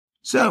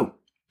So,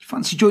 you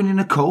fancy joining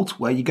a cult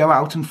where you go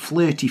out and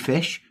flirty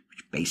fish,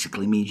 which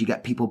basically means you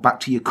get people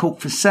back to your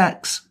cult for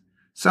sex?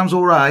 Sounds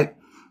alright?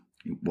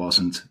 It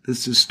wasn't. This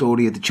is the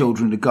story of the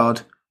children of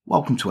God.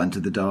 Welcome to Enter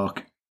the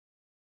Dark.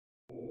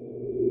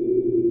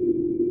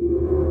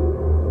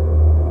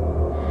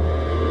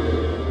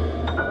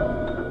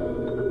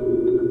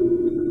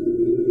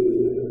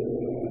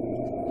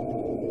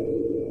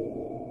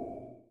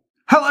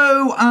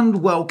 Hello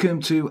and welcome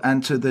to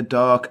Enter the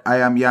Dark. I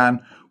am Jan.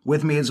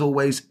 With me as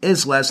always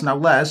is Les. Now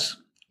Les,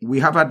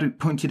 we have had it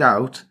pointed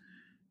out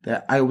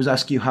that I always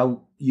ask you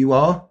how you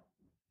are,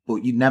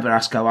 but you never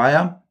ask how I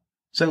am.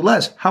 So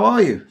Les, how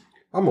are you?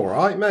 I'm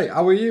alright, mate.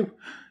 How are you?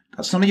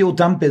 That's none of your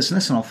damn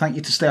business, and I'll thank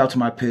you to stay out of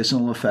my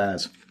personal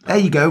affairs. There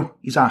you go.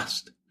 He's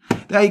asked.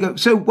 There you go.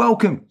 So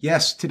welcome.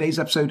 Yes, today's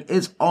episode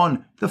is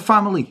on the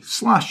family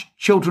 /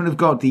 children of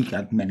God. He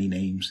had many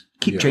names.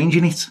 Keep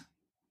changing it.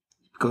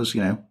 Because,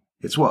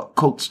 it's what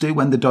cults do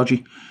when they're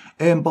dodgy.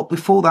 But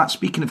before that,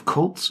 speaking of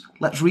cults,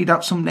 let's read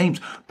out some names.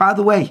 By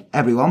the way,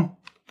 everyone,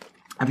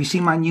 have you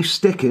seen my new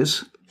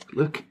stickers?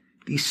 Look,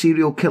 these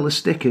serial killer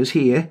stickers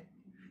here.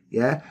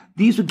 Yeah,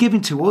 these were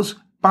given to us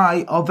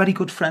by our very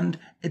good friend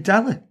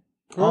Adela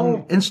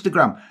on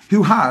Instagram,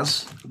 who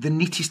has the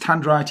neatest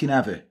handwriting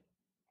ever.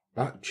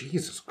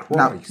 Jesus Christ.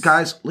 Now,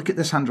 guys, look at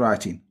this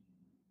handwriting.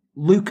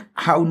 Look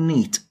how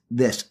neat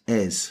this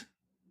is.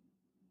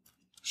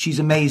 She's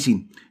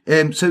amazing.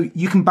 So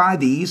you can buy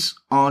these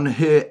on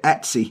her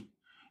Etsy.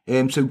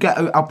 So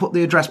I'll put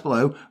the address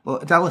below.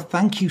 But Adela,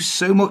 thank you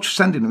so much for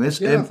sending them.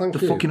 Thank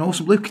you. Fucking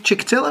awesome. Look,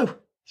 Chikatilo.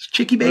 It's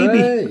Chicky baby.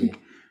 Hey.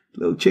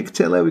 Little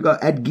Chikatilo. We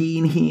got Ed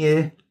Gein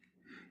here.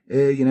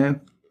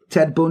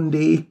 Ted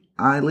Bundy,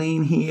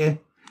 Eileen here.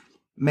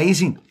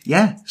 Amazing.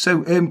 Yeah. So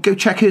go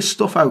check her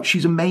stuff out.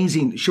 She's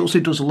amazing. She also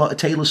does a lot of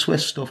Taylor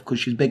Swift stuff because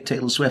she's a big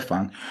Taylor Swift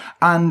fan.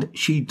 And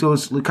she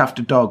does look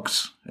after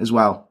dogs as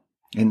well.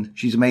 And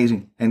she's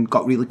amazing and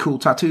got really cool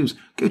tattoos.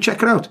 Go check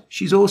her out.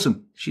 She's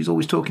awesome. She's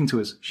always talking to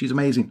us. She's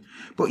amazing.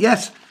 But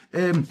yes,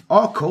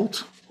 our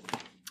cult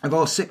of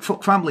our sick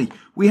fuck family.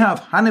 We have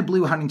Hannah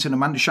Blue Hannington,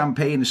 Amanda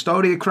Champagne,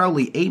 Astoria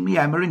Crowley, Amy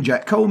Emma and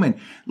Jet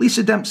Coleman,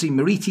 Lisa Dempsey,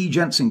 Marie T.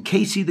 Jensen,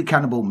 Casey the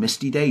Cannibal,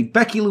 Misty Dave,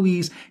 Becky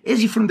Louise,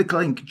 Izzy from the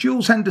Clink,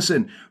 Jules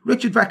Henderson,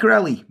 Richard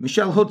Vaccarelli,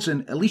 Michelle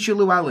Hudson, Alicia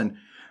Llewellyn,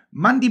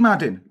 Mandy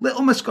Madden,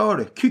 Little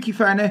Mascara, Cookie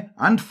Fenner,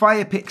 and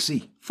Fire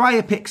Pixie.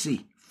 Fire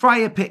Pixie.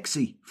 Fire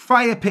Pixie.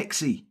 Fire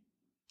Pixie.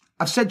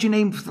 I've said your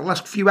name for the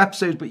last few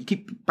episodes, but you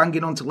keep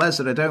banging on to Les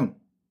that I don't.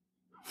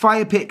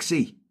 Fire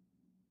Pixie.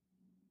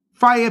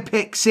 Fire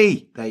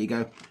Pixie. There you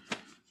go.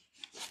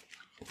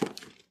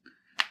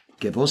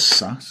 Give us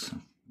sass.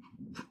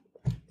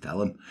 Tell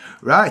them.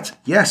 Right.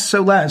 Yes.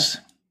 So Les,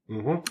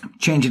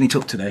 changing it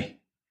up today.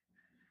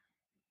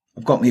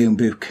 I've got my own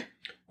book.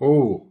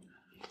 Oh.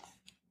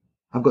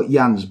 I've got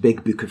Jan's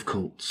Big Book of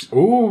Cults.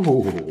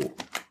 Oh.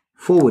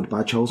 Forward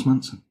by Charles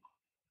Manson.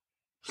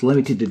 It's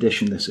limited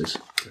edition, this is.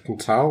 I can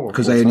tell.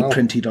 Because I only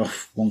printed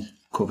off one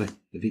cover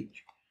of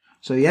each.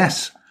 So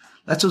yes,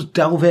 let us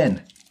delve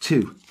in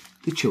to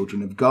the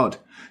Children of God.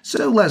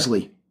 So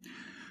Leslie,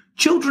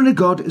 Children of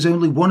God is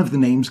only one of the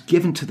names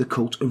given to the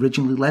cult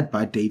originally led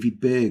by David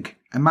Berg,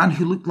 a man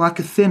who looked like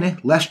a thinner,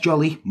 less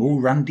jolly,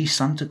 more randy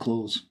Santa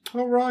Claus.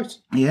 All right.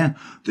 Yeah.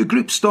 The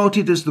group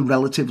started as the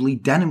relatively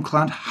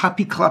denim-clad,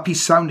 happy-clappy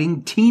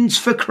sounding Teens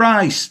for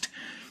Christ.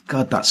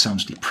 God, that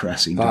sounds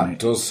depressing, doesn't it? That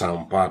does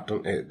sound bad,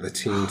 doesn't it? The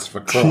Teens for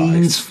Christ.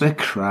 Teens for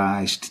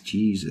Christ.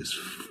 Jesus.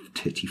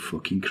 Titty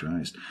fucking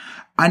Christ.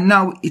 And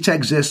now it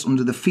exists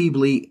under the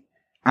feebly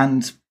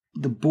and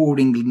the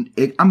boring,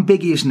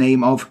 ambiguous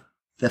name of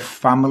the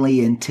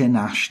Family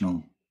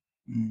International.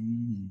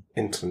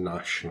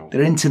 International.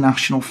 They're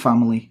international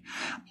family.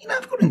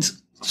 I've got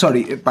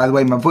sorry, by the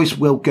way, my voice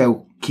will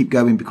keep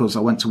going because I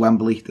went to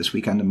Wembley this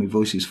weekend and my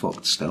voice is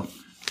fucked still.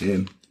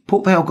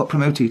 Port Vale got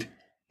promoted.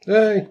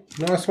 Hey,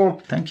 nice one.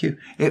 Thank you.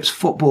 It's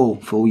football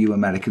for all you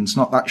Americans,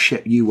 not that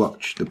shit you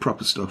watch, the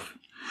proper stuff.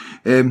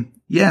 So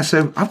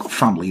I've got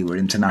family who are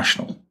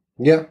international.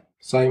 Yeah,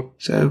 same.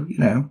 So,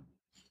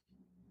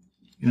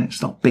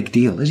 it's not a big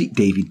deal, is it,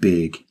 David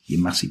Berg,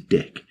 you massive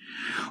dick?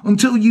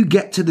 Until you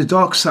get to the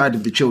dark side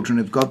of the Children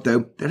of God,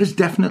 though, there is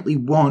definitely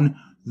one.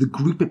 The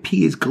group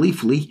appears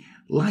gleefully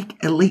like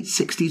a late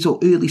 60s or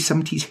early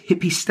 70s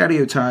hippie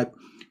stereotype,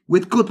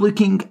 with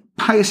good-looking,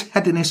 pious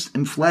hedonists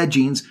in flare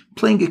jeans,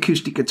 playing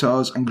acoustic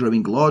guitars and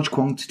growing large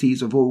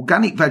quantities of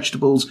organic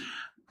vegetables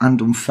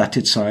and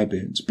unfettered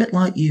sideburns. A bit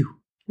like you.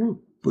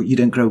 But you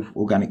don't grow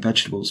organic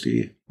vegetables, do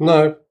you?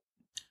 No.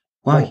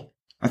 Why? No.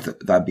 I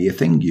thought that'd be a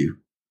thing,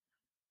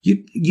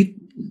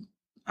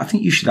 I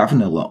think you should have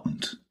an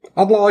allotment.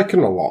 I'd like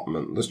an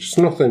allotment. There's just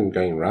nothing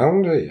going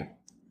round here.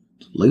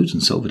 Loads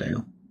in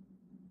Silverdale.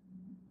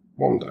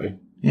 One day.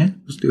 Yeah,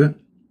 let's do it.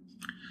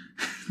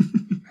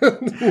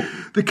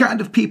 The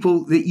kind of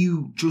people that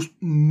you just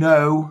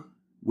know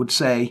would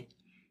say,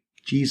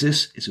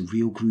 Jesus is a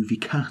real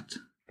groovy cat.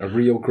 A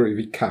real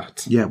groovy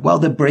cat? Yeah, while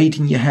they're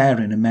braiding your hair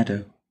in a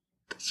meadow.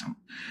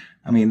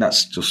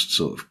 That's just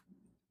sort of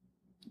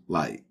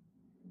like,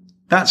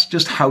 that's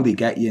just how they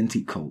get you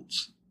into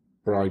cults.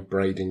 bride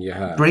braiding your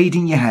hair.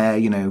 Braiding your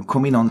hair,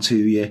 coming on to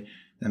you.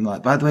 And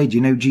like, by the way, do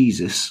you know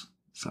Jesus?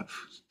 It's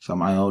like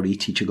my RE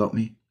teacher got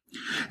me.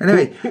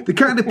 Anyway, the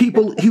kind of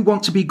people who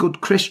want to be good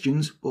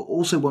Christians, but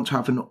also want to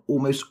have an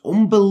almost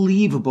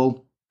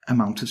unbelievable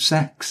amount of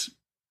sex.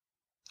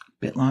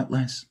 Bit like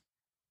Les.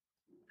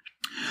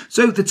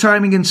 So the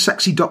timing and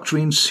sexy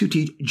doctrine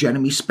suited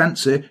Jeremy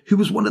Spencer, who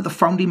was one of the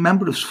founding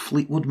members of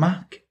Fleetwood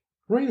Mac.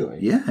 Really?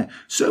 Yeah.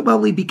 So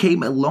well he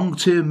became a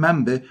long-term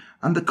member,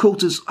 and the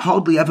cult is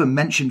hardly ever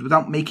mentioned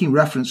without making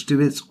reference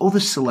to its other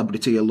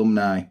celebrity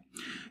alumni.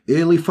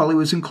 Early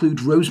followers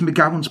include Rose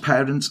McGowan's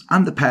parents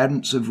and the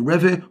parents of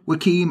River,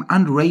 Joaquin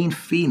and Rain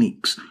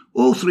Phoenix,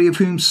 all three of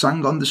whom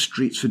sang on the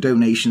streets for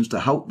donations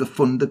to help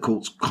fund the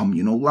cult's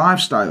communal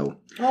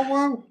lifestyle. Oh,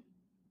 wow.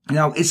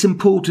 Now, it's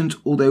important,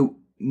 although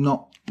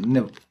not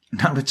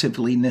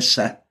narratively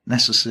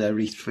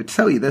necessary to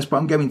tell you this, but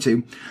I'm going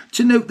to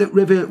note that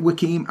River,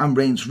 Joaquin and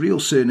Rain's real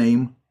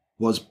surname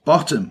was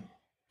Bottom,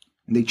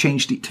 and they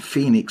changed it to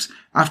Phoenix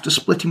after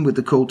splitting with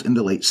the cult in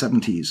the late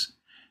 70s.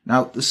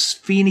 Now, the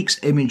Phoenix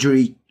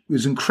imagery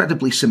was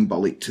incredibly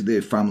symbolic to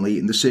their family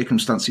and the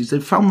circumstances they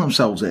found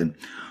themselves in,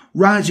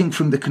 rising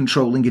from the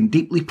controlling and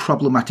deeply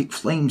problematic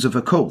flames of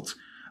a cult,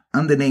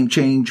 and the name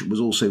change was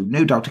also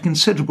no doubt a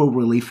considerable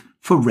relief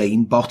for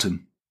Rain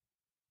Bottom.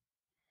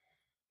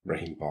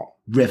 Rain Bottom.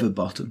 River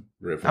Bottom.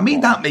 River I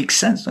mean, Bottom. that makes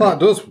sense, doesn't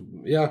That does,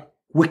 yeah.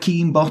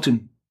 Joaquin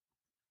Bottom.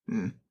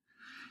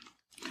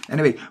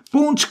 Anyway,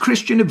 born to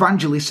Christian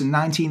evangelists in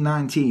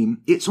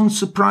 1919, it's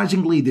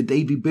unsurprisingly that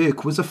David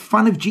Burke was a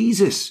fan of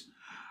Jesus.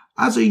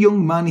 As a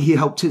young man, he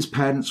helped his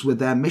parents with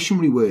their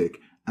missionary work,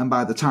 and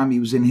by the time he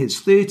was in his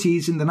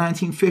 30s in the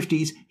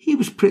 1950s, he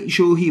was pretty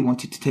sure he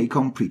wanted to take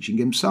on preaching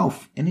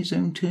himself in his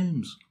own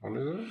terms.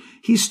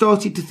 He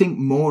started to think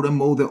more and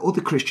more that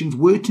other Christians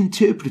weren't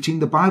interpreting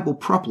the Bible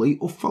properly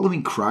or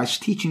following Christ's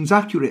teachings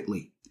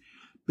accurately.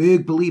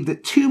 Berg believed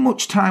that too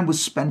much time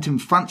was spent in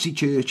fancy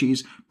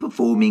churches,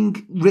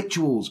 performing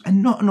rituals,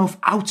 and not enough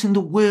out in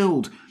the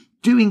world,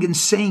 doing and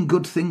saying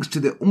good things to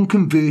the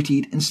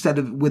unconverted instead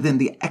of within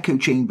the echo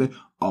chamber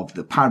of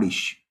the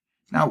parish.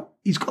 Now,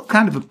 he's got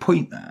kind of a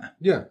point there.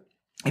 Yeah.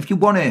 If you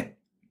want to,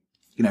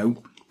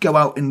 go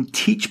out and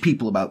teach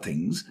people about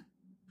things,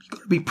 you've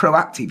got to be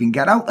proactive and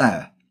get out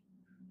there,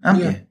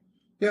 haven't you?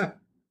 Yeah.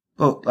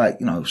 But,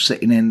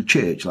 sitting in the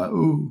church,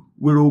 oh,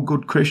 we're all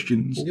good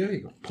Christians. Yeah,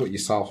 you got to put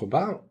yourself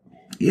about.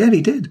 Yeah,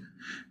 he did.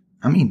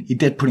 I mean, he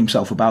did put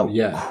himself about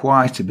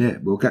quite a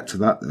bit. We'll get to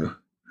that, though.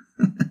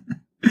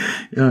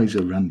 Oh, he's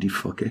a randy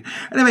fucker.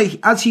 Anyway,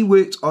 as he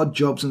worked odd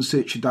jobs in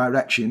search of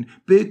direction,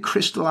 Berg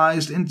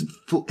crystallised into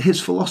his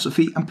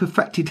philosophy and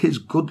perfected his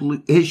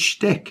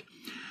shtick.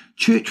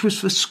 Church was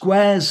for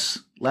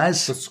squares,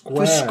 Les.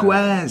 For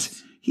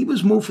squares. He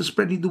was more for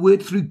spreading the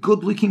word through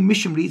good-looking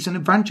missionaries and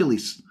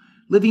evangelists,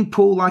 living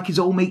poor like his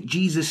old mate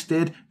Jesus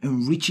did,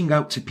 and reaching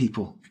out to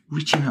people.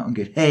 Reaching out and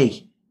going,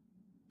 hey,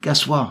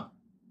 guess what?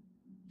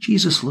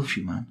 Jesus loves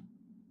you, man.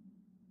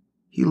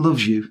 He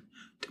loves you.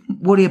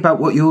 Don't worry about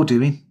what you're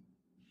doing.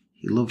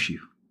 He loves you.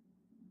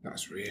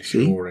 That's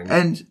reassuring. See?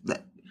 And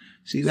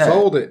see that?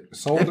 Sold it.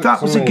 If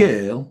that was a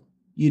girl,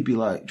 you'd be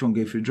like, do you want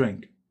to go for a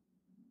drink?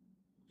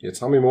 Yeah,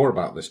 tell me more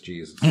about this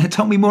Jesus. Yeah,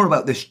 tell me more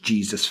about this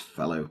Jesus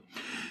fellow.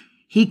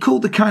 He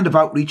called the kind of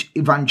outreach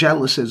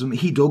evangelicism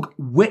he dug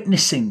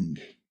witnessing,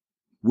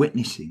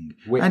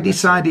 and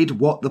decided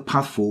what the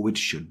path forward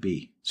should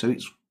be. So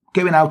it's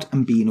going out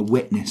and being a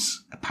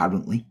witness,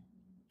 apparently.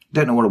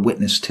 Don't know what a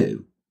witness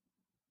to.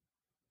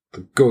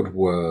 The good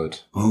word.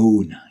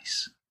 Oh,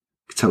 nice.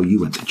 I could tell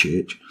you went to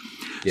church.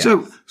 Yes.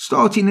 So,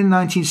 starting in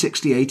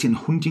 1968 in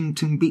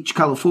Huntington Beach,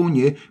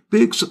 California,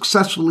 Berg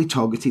successfully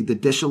targeted the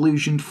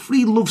disillusioned,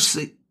 free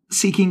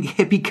love-seeking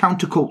hippie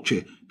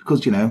counterculture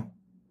because, they're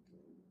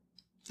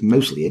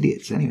mostly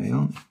idiots anyway,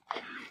 aren't they?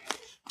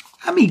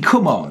 I mean,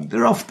 come on.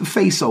 They're off the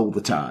face all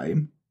the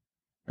time,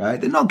 right?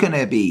 They're not going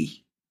to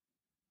be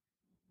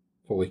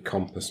fully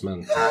compass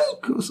mentis. Yeah,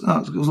 of course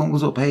not. As long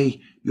as up, hey,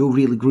 you're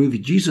really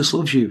groovy. Jesus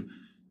loves you.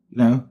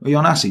 Are you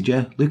on acid,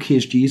 yeah? Look,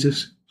 here's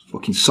Jesus.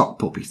 Fucking sock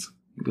puppet.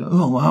 You'd be like,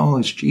 oh, wow,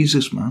 it's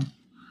Jesus, man.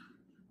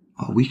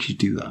 Oh, we should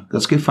do that.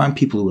 Let's go find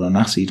people who are on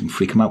acid and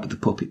freak them out with the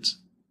puppets.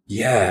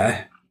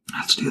 Yeah.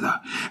 Let's do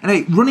that.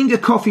 Anyway, running a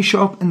coffee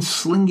shop and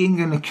slinging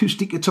an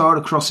acoustic guitar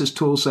across his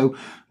torso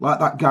like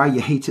that guy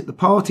you hate at the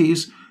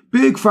parties,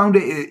 Berg found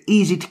it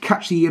easy to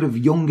catch the ear of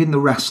Young and the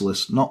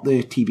Restless, not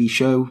the TV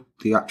show,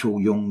 the actual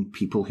young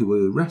people who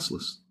were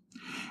restless.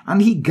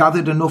 And he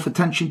gathered enough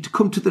attention to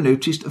come to the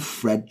notice of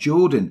Fred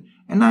Jordan,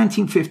 a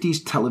 1950s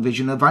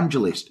television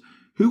evangelist,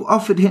 who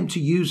offered him to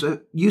use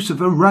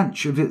of a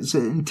ranch of his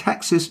in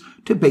Texas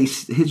to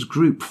base his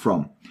group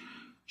from,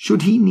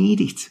 should he need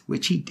it,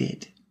 which he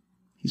did.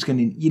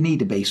 You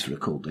need a base for a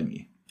cult, don't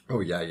you?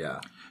 Oh,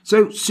 yeah.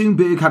 So soon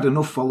Berg had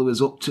enough followers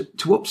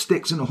to up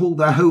sticks and haul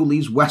their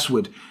holies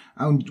westward,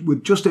 and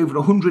with just over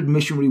 100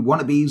 missionary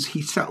wannabes,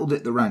 he settled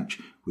at the ranch,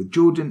 which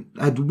Jordan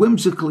had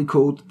whimsically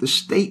called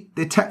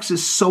the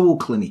Texas Soul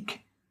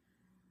Clinic.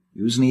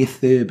 It was near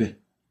Thurber,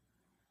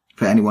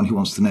 for anyone who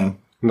wants to know.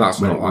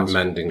 That's not like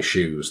mending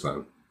shoes,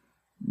 then?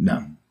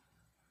 No.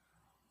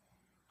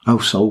 Oh,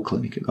 Soul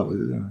Clinic. That was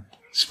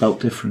spelt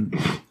different.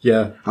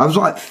 Yeah. I was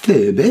like,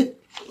 Thurby?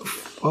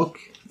 Fuck.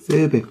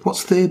 Thurby.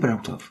 What's Thurby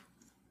out of?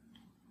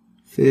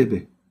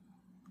 Thurby.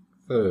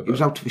 It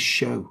was out of a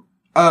show.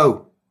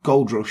 Oh,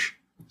 Gold Rush.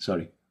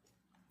 Sorry.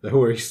 No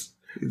worries.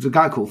 It's a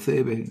guy called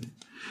Thurby.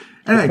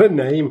 Anyway. Her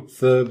name,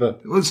 Thurber.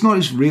 Well, it's not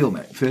his real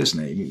name, first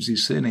name. It was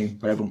his surname,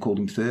 but everyone called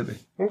him Thurby.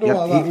 I wonder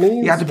what that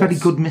means. He had a very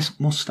good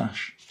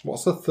moustache.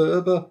 What's a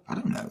Thurber? I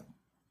don't know.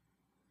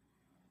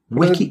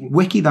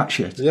 Wiki that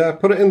shit. Yeah,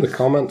 put it in the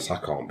comments. I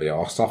can't be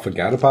arsed. I'll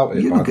forget about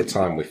it by the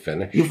time we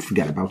finish. You'll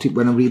forget about it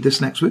when I read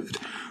this next word.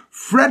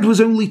 Fred was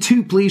only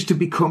too pleased to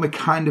become a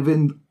kind of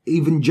an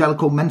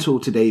evangelical mentor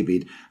to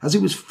David, as he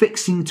was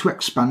fixing to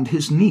expand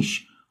his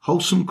niche,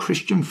 wholesome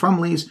Christian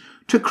families,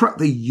 to crack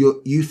the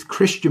youth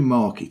Christian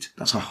market.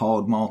 That's a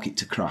hard market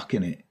to crack,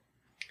 isn't it?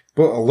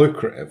 But a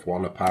lucrative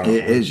one, apparently.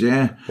 It is,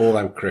 yeah. All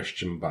them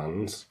Christian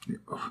bands.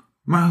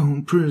 My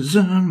own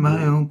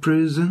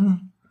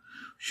prison.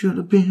 Should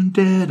have been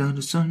dead on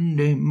a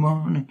Sunday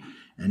morning.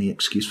 Any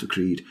excuse for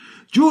Creed.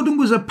 Jordan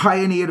was a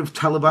pioneer of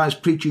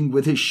televised preaching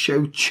with his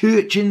show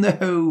Church in the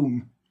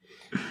Home.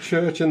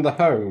 Church in the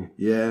Home?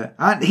 Yeah.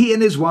 And he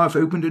and his wife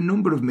opened a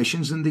number of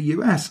missions in the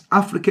US,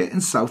 Africa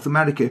and South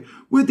America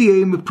with the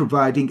aim of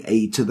providing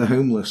aid to the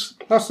homeless.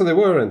 Oh, so they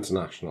were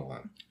international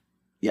then?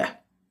 Yeah.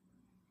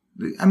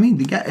 I mean,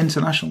 they get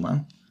international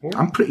now. Yeah.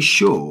 I'm pretty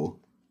sure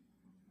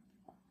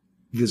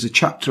there's a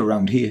chapter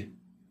around here.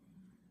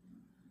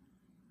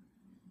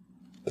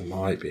 There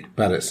might be.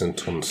 Bet it's in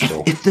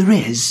Tunstall. If there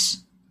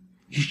is,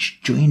 you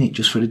should join it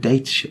just for a day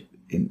to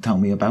and tell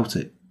me about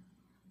it.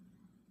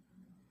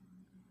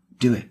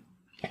 Do it.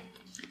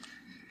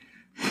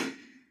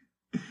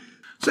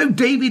 So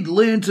David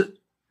learned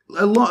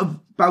a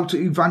lot about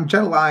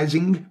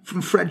evangelizing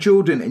from Fred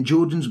Jordan, and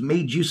Jordan's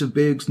made use of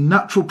Berg's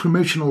natural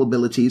promotional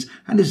abilities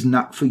and his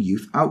knack for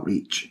youth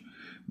outreach.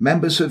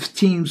 Members of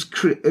Teens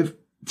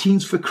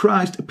for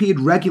Christ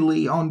appeared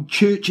regularly on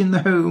Church in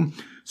the Home,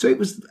 so it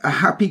was a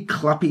happy,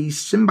 clappy,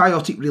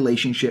 symbiotic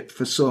relationship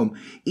for some,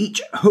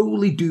 each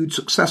holy dude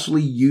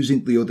successfully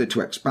using the other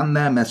to expand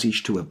their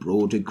message to a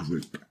broader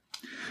group.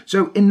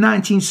 So in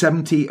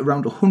 1970,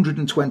 around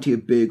 120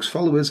 of Berg's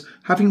followers,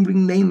 having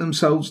renamed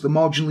themselves the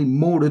marginally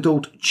more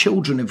adult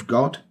Children of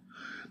God,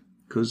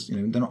 because,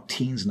 they're not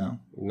teens now.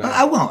 No.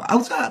 Well,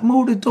 how's that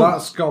more adult?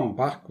 That's gone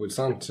backwards,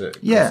 hasn't it?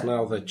 Yeah.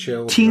 Now they're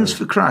children. Teens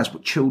for Christ,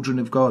 but Children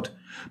of God.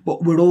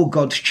 But we're all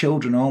God's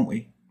children, aren't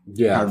we?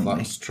 Yeah, apparently.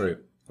 That's true.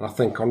 I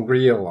think on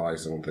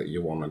realising that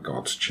you're one of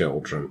God's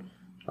children,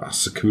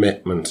 that's a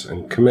commitment,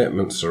 and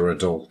commitments are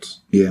adult.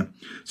 Yeah.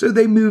 So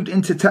they moved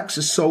into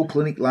Texas Soul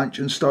Clinic Ranch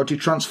and started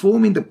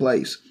transforming the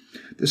place.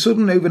 The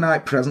sudden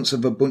overnight presence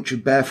of a bunch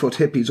of barefoot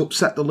hippies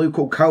upset the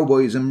local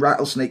cowboys and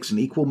rattlesnakes in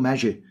equal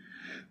measure.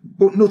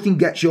 But nothing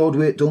gets yard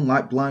work done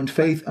like blind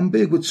faith, and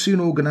Berg would soon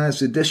organise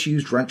the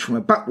disused ranch from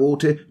a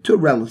backwater to a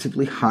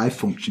relatively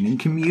high-functioning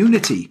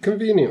community.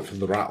 Convenient for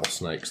the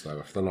rattlesnakes, though,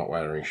 if they're not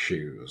wearing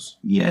shoes.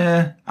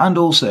 Yeah, and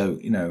also,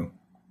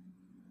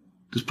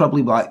 there's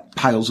probably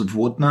piles of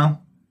wood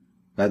now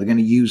where they're going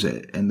to use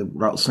it, and the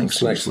rattlesnakes.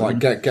 Snakes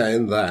get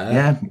in there.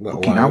 Yeah,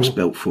 fucking house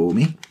built for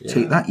me. Yeah.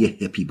 Take that, you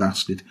hippie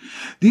bastard.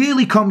 The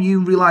early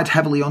commune relied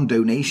heavily on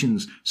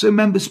donations, so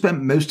members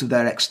spent most of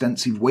their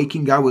extensive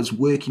waking hours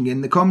working in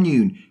the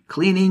commune,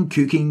 cleaning,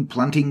 cooking,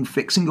 planting,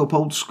 fixing up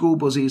old school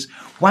buses.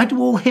 Why do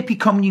all hippie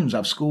communes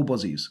have school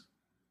buses?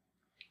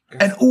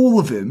 And all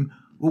of them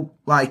will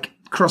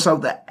cross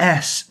out the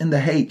S and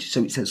the H,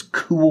 so it says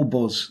cool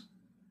buzz.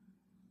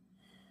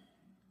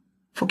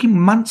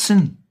 Fucking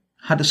Manson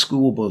had a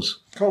school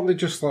bus. Can't they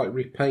just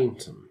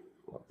repaint them?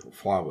 Put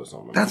flowers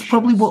on them? That's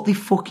probably what they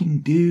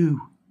fucking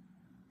do.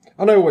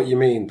 I know what you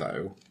mean,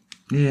 though.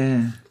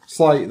 Yeah. It's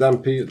like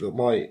them people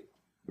that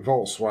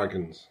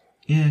Volkswagens.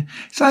 Yeah.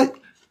 It's like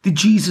the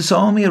Jesus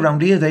Army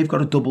around here, they've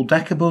got a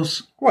double-decker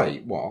bus.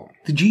 Wait, what?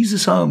 The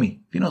Jesus Army.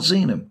 Have you not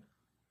seen them?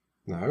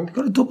 No.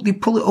 They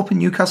pull it up in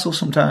Newcastle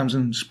sometimes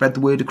and spread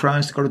the word of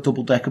Christ. They've got a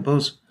double-decker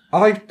bus.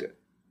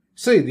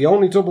 See, the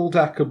only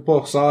double-decker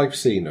bus I've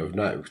seen of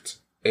note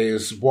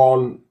is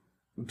one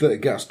that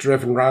gets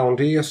driven round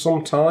here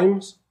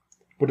sometimes,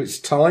 but it's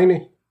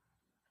tiny.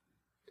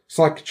 It's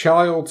like a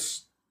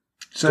child's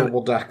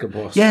double-decker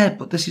bus. Yeah,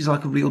 but this is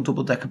like a real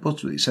double-decker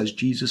bus, but it says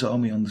Jesus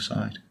Army on the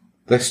side.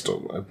 This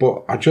doesn't,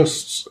 but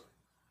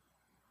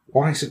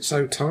why is it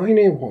so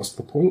tiny? What's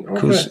the point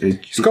of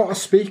it? He's got a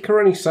speaker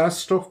and he says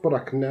stuff, but I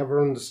can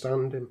never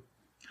understand him.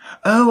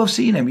 Oh, I've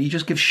seen him. He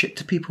just gives shit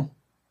to people.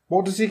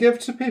 What does he give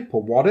to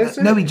people? What is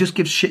it? No, he just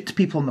gives shit to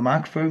people on the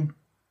microphone.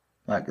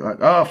 Like,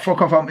 oh,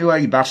 fuck off out my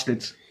way, you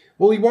bastards.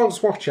 Well, he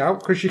wants watch out,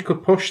 because you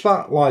could push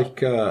that,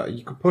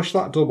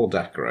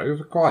 double-decker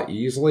over quite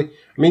easily.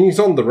 I mean, he's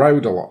on the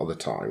road a lot of the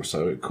time,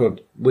 so it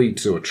could lead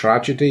to a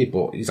tragedy,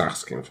 but he's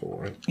asking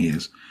for it. He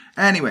is.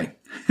 Anyway.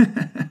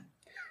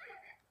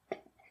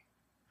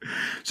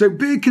 So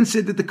Berg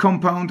considered the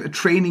compound a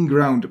training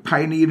ground,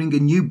 pioneering a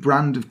new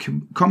brand of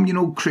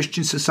communal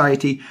Christian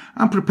society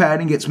and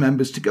preparing its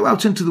members to go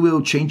out into the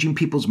world, changing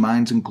people's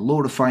minds and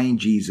glorifying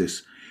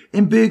Jesus.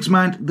 In Berg's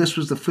mind, this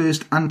was the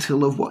first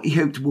anthill of what he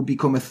hoped would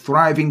become a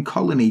thriving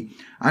colony,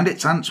 and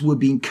its ants were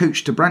being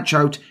coached to branch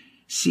out,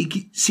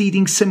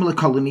 seeding similar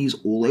colonies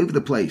all over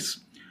the place.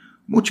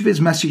 Much of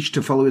his message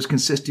to followers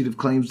consisted of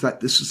claims that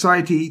the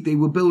society they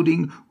were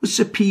building was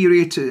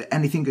superior to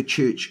anything a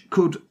church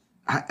could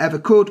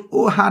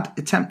or had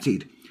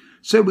attempted.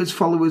 So his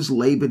followers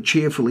laboured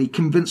cheerfully,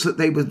 convinced that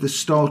they were the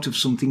start of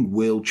something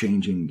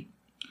world-changing.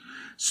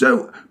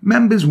 So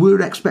members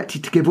were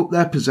expected to give up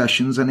their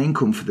possessions and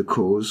income for the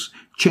cause,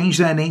 change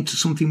their name to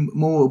something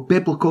more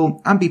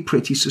biblical, and be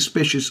pretty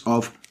suspicious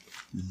of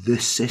the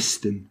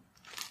system.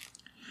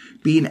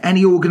 Being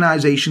any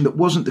organisation that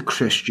wasn't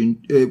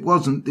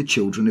wasn't the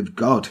children of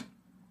God.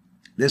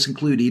 This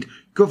included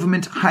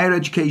government, higher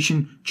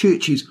education,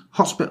 churches,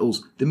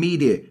 hospitals, the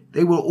media.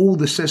 They were all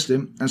the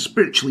system and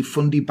spiritually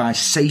funded by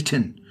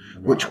Satan,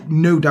 which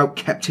no doubt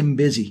kept him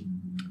busy.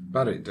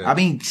 But it did. I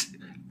mean,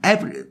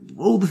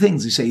 all the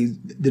things they say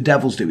the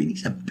devil's doing,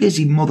 he's a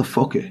busy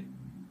motherfucker.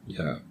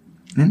 Yeah.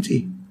 Isn't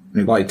he?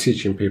 Like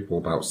teaching people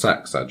about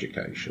sex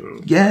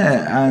education.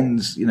 Yeah,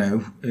 and,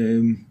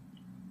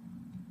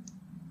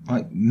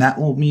 like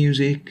metal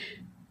music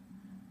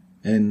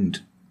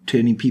and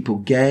turning people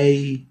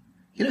gay.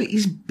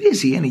 He's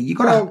busy, isn't he? You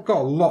got a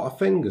lot of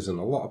fingers and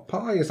a lot of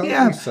pies,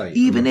 haven't you, Satan?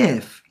 Even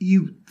if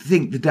you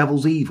think the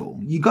devil's evil,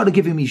 you got to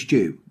give him his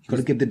due. You got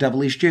to give the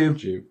devil his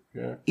due.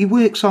 Yeah. He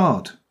works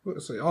hard.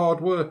 What's a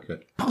hard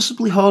worker?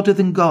 Possibly harder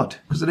than God,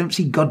 because I don't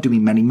see God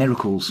doing many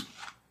miracles.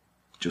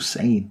 Just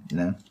saying,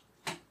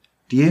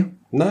 Do you?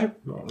 No,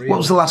 not really. What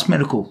was the last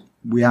miracle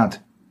we had?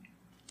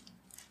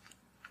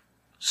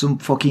 Some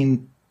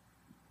fucking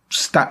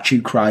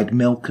statue cried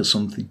milk or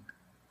something.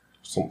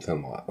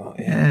 Something like that,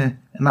 yeah.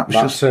 And that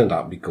turned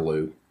out to be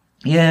glue.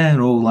 Yeah,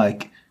 or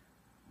like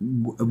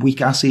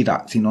weak acid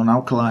acting on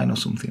alkaline or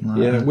something like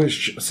that. Yeah,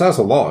 which says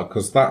a lot,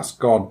 because that's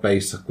God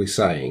basically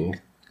saying,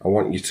 I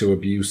want you to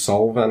abuse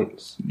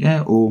solvents.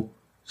 Yeah, or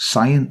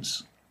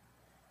science.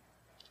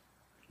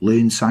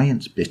 Learn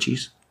science,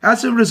 bitches.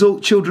 As a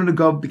result, children of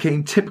God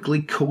became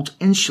typically cult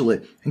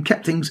insular and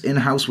kept things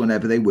in-house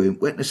whenever they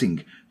weren't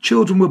witnessing.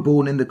 Children were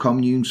born in the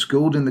commune,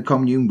 schooled in the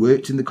commune,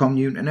 worked in the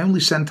commune, and only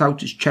sent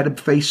out as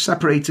cheddar-faced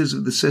separators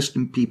of the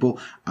system people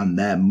and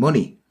their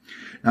money.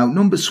 Now,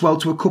 numbers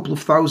swelled to a couple of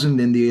thousand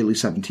in the early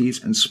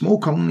 70s, and small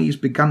colonies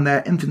began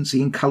their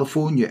infancy in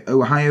California,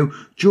 Ohio,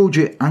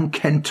 Georgia, and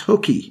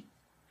Kentucky.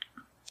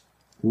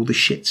 All the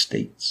shit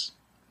states.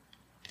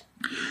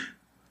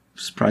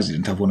 Surprised they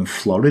didn't have one in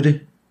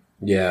Florida.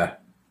 Yeah.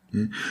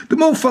 The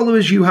more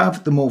followers you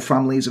have, the more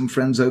families and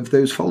friends of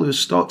those followers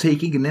start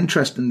taking an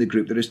interest in the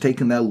group that has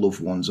taken their loved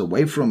ones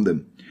away from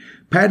them.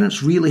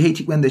 Parents really hate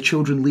it when their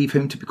children leave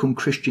home to become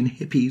Christian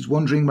hippies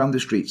wandering around the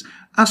streets,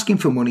 asking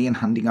for money and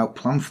handing out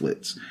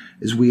pamphlets.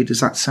 As weird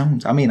as that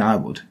sounds. I mean, I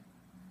would.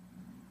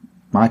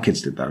 My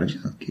kids did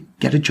that.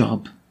 Get a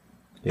job.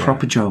 Yeah.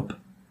 Proper job.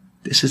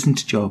 This isn't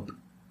a job.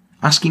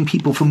 Asking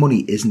people for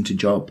money isn't a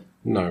job.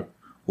 No.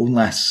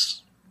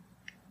 Unless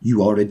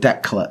you are a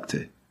debt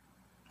collector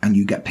and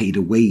you get paid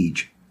a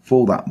wage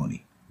for that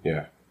money.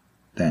 Yeah.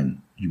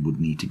 Then you would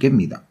need to give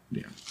me that.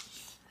 Yeah.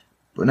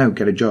 But no,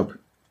 get a job.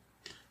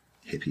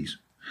 Hippies.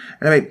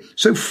 Anyway,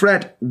 so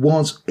Fred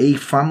was a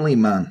family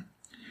man,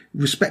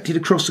 respected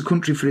across the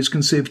country for his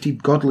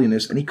conservative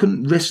godliness, and he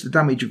couldn't risk the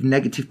damage of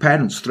negative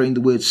parents throwing the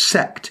word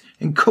sect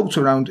and cult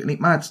around, and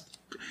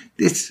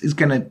this is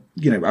going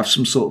to, have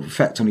some sort of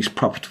effect on his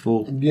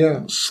profitable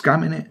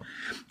scamming it.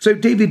 So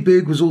David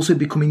Berg was also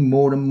becoming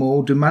more and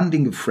more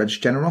demanding of Fred's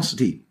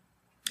generosity,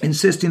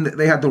 insisting that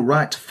they had the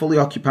right to fully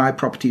occupy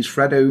properties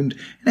Fred owned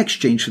in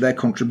exchange for their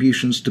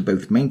contributions to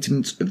both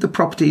maintenance of the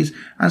properties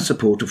and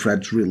support of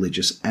Fred's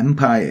religious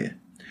empire.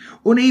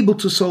 Unable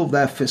to solve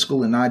their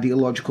fiscal and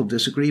ideological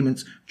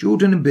disagreements,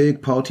 Jordan and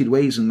Berg parted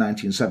ways in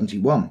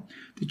 1971.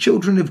 The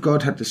Children of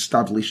God had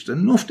established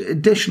enough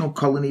additional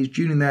colonies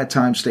during their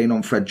time staying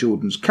on Fred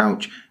Jordan's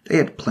couch. They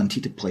had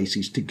plenty of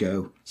places to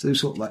go. So they were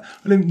sort of like,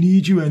 I don't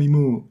need you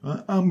anymore.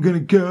 I'm going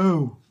to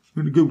go.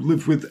 I'm going to go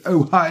live with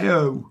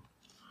Ohio.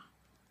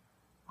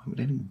 Why would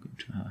anyone go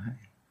to Ohio?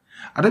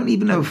 I don't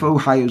even know if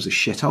Ohio's a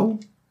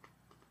shithole.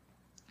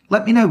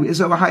 Let me know,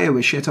 is Ohio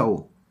a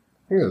shithole?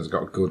 I think it's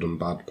got good and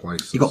bad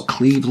places. You got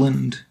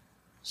Cleveland,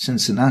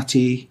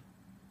 Cincinnati.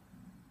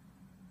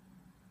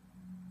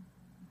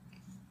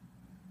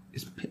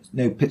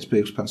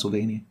 Pittsburgh's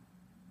Pennsylvania.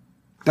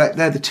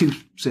 They're the two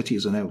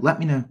cities I know. Let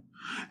me know.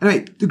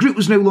 Anyway, the group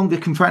was no longer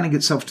confining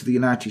itself to the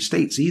United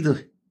States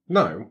either.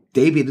 No.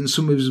 David and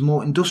some of his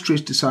more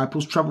industrious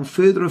disciples travelled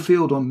further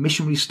afield on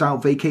missionary-style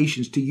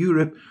vacations to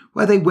Europe,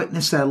 where they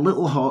witnessed their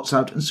little hearts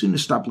out and soon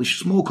established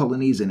small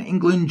colonies in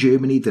England,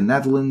 Germany, the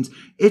Netherlands,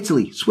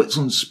 Italy,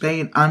 Switzerland,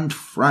 Spain, and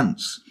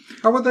France.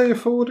 How were they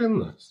affording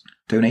this?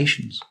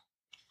 Donations.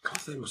 God,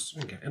 they must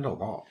have been getting a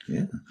lot.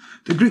 Yeah.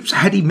 The group's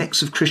heady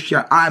mix of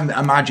Christian... I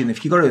imagine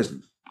if you got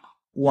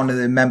one of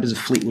the members of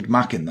Fleetwood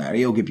Mac in there,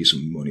 he'll give you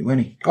some money,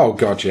 won't he? Oh,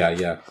 God,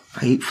 yeah. I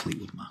hate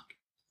Fleetwood Mac.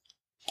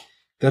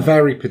 They're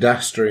very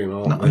pedestrian,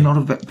 aren't they? I'm not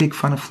a big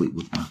fan of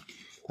Fleetwood Mac.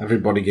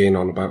 Everybody getting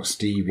on about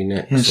Stevie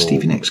Nicks. Yeah,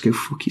 Stevie Nicks, go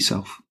fuck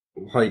yourself.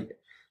 like,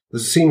 there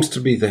seems to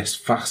be this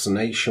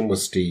fascination with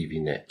Stevie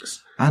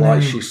Nicks. I know.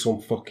 Like she's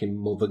some fucking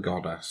mother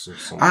goddess or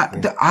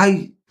something.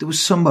 There was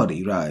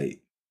somebody, right,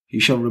 who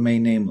shall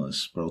remain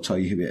nameless, but I'll tell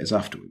you who it is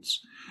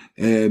afterwards,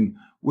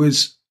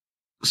 was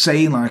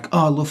saying like,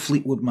 oh, I love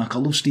Fleetwood Mac, I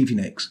love Stevie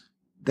Nicks.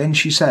 Then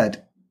she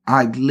said,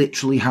 I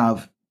literally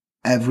have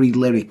every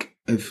lyric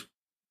of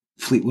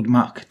Fleetwood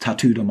Mac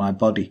tattooed on my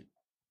body.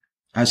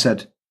 I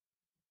said,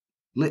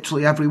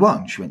 literally every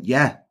one? She went,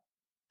 yeah,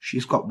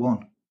 she's got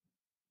one.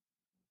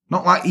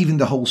 Not like even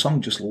the whole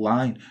song, just a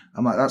line.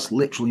 I'm like, that's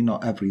literally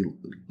not every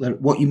lyric.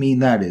 What you mean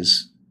there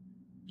is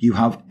you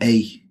have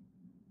a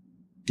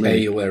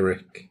lyric. A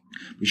lyric.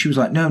 But she was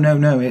like,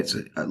 no, it's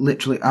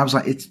literally. I was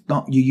like, it's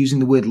not, you're using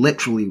the word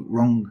literally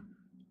wrong.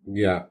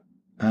 Yeah.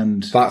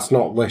 And that's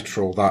not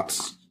literal,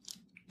 that's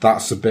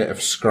a bit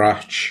of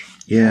scratch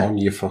on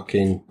your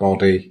fucking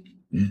body.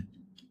 Yeah.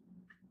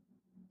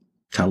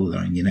 Tell her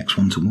that in your next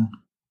one-to-one.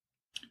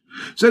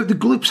 So the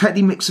group's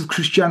heady mix of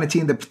Christianity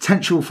and the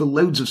potential for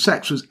loads of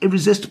sex was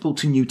irresistible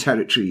to new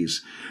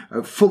territories,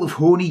 full of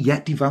horny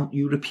yet devout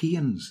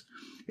Europeans.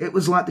 It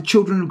was like the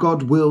Children of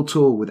God World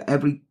Tour with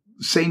every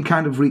same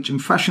kind of reach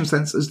and fashion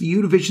sense as the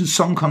Eurovision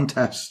Song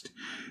Contest.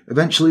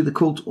 Eventually, the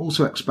cult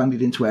also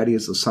expanded into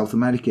areas of South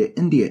America,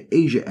 India,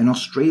 Asia, and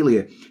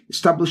Australia,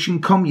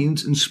 establishing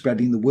communes and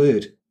spreading the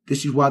word.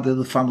 This is why they're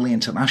the family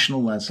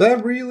international, Les. They're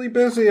really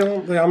busy,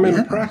 aren't they? I'm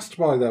impressed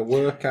by their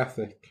work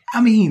ethic.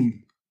 I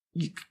mean,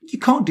 you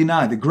can't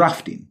deny the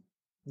grafting.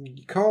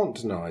 You can't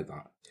deny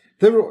that.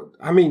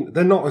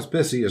 They're not as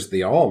busy as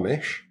the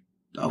Amish.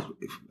 Oh,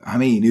 I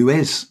mean, who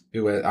is? The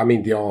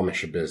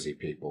Amish are busy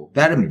people.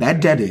 They're in bed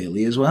dead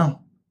early as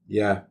well.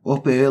 Yeah.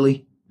 Up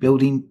early,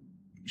 building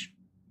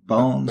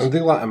barns. And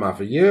they let them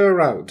have a year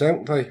out,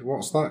 don't they?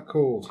 What's that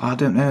called? I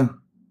don't know.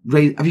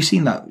 Have you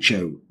seen that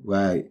show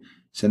where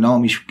it's an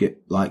Amish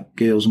get like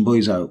girls and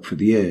boys out for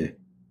the year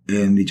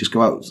and they just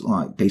go out,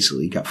 like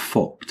basically get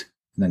fucked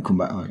and then come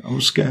back like, I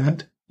was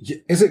scared.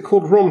 Is it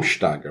called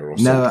Rumstagger or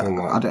something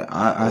like that?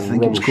 I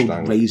think it was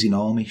called Raising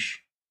Amish,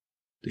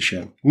 the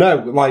show. No,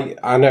 like,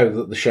 I know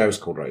that the show's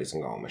called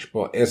Raising Amish,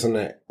 but isn't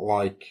that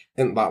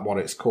what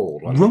it's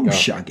called?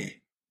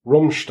 Rumshaggy.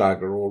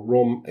 Rumstagger or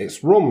Rum,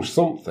 it's Rum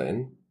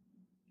something.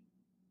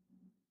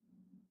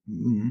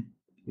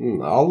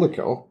 I'll look it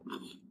up.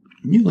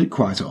 You look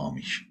quite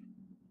Amish.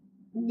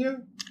 Yeah.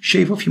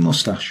 Shave off your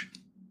moustache.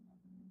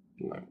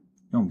 No.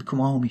 Don't become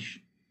Amish.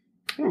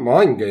 I don't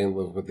mind getting in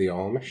love with the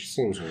Amish.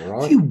 Seems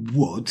alright. You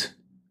would.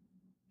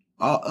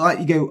 Like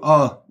you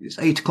go, it's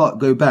 8 o'clock,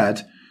 go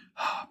bed.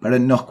 Better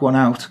knock one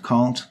out.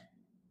 Can't.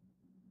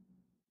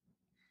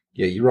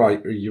 Yeah, you're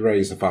right. You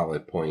raise a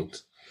valid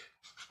point.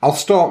 I'll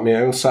start my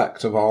own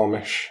sect of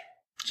Amish.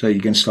 So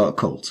you're going to start a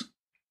cult?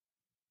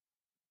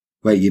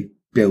 Where you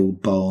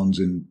build barns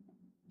and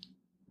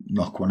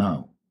knock one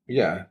out?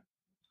 Yeah.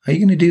 How are you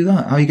going to do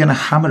that? How are you going to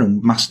hammer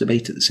and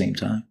masturbate at the same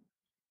time?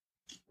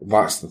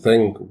 That's the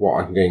thing.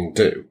 What I'm going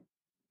to do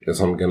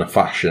is I'm going to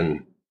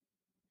fashion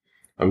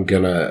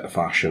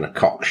a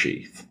cock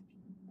sheath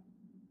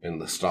in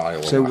the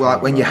style. So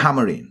like when you're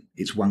hammering,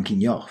 it's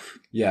wanking you off.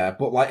 Yeah,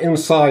 but like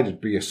inside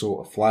it'd be a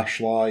sort of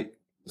fleshlight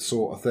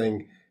sort of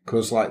thing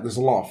because like there's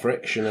a lot of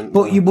friction.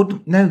 But you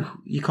wouldn't. No,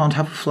 you can't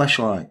have a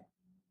fleshlight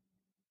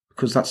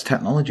because that's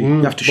technology.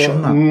 You have to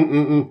shun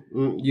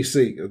that. You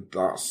see,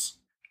 that's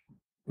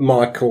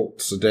my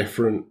cults are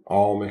different.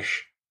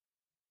 Amish.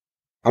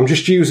 I'm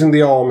just using the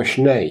Amish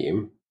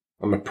name.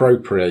 I'm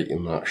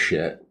appropriating that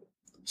shit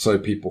so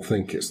people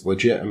think it's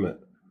legitimate.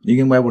 You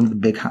can wear one of the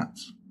big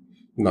hats.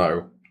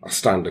 No, I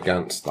stand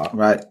against that.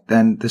 Right,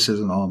 then this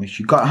isn't Amish.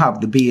 You've got to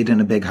have the beard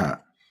and a big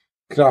hat.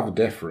 Could have a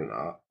different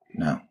hat.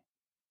 No.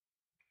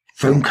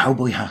 Foam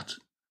cowboy hat.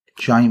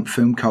 Giant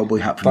foam cowboy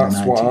hat from the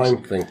 90s. That's what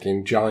I'm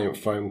thinking. Giant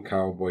foam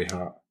cowboy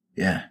hat.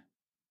 Yeah.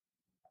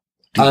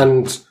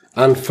 And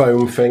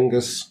foam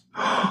fingers.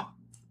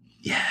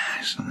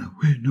 Yes, I know.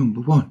 We're number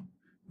one.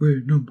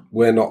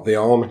 We're not the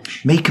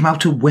Amish. Make them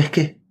out of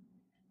wicker.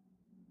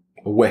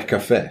 A wicker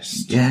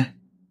fist? Yeah.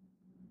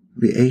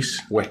 The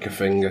ace. Wicker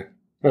finger.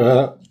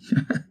 Oh,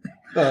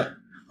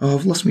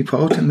 I've lost my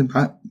part in the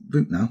back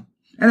boot now.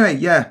 Anyway,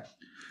 yeah.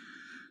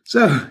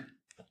 So,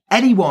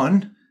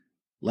 anyone,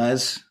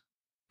 Les,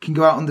 can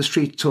go out on the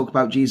street to talk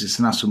about Jesus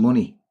and ask for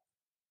money.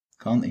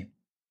 Can't they?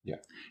 Yeah.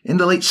 In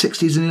the late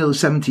 60s and early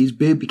 70s,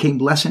 Bird became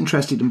less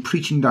interested in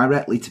preaching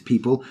directly to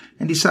people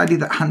and decided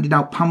that handing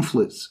out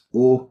pamphlets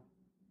or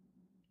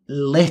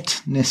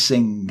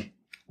litnessing.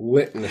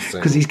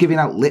 Because he's giving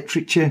out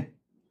literature,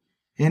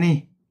 isn't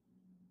he?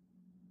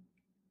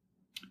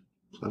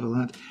 Clever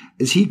lad.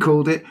 As he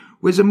called it,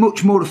 was a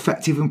much more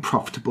effective and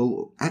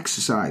profitable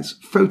exercise.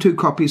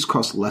 Photocopies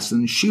cost less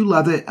than shoe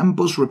leather and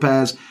bus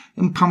repairs,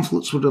 and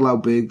pamphlets would allow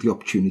Berg the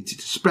opportunity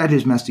to spread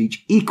his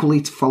message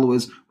equally to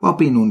followers while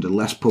being under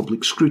less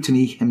public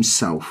scrutiny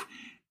himself.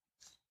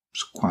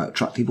 It's quite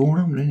attractive all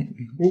round,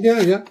 isn't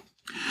it? Yeah.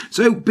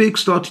 So Berg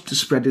started to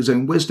spread his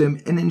own wisdom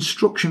and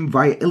instruction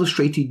via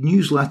illustrated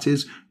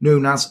newsletters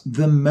known as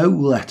the Mo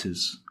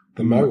Letters.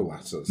 The Mo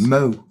Letters?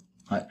 Mo.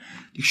 Like,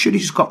 you should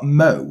have just got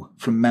Mo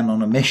from Men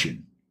on a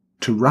Mission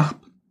to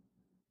rap.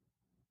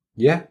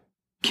 Yeah.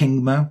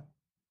 King Mo.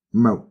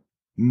 Mo.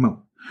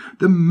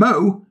 The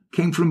Mo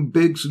came from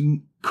Berg's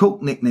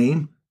cult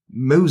nickname,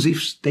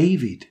 Moses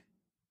David.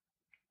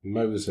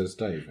 Moses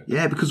David.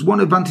 Yeah, because one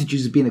advantage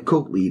of being a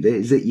cult leader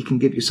is that you can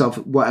give yourself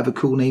whatever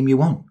cool name you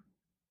want.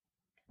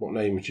 What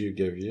name would you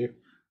give you?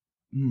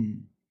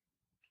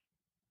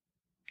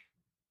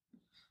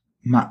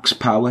 Max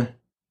Power.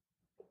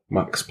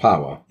 Max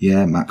Power?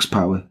 Yeah, Max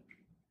Power.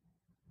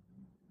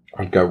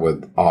 I'd go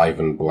with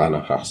Ivan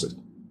Blennerhassett.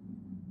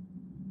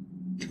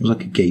 Sounds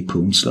like a gay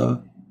porn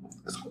star.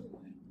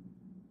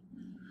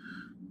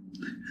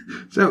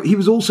 So he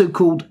was also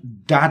called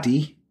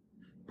Daddy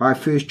by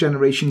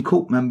first-generation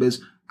cult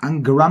members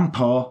and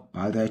Grandpa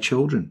by their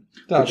children.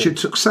 Daddy. Which should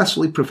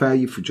successfully prepare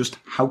you for just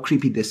how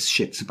creepy this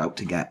shit's about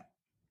to get.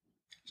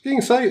 You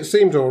can say it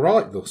seemed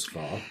alright thus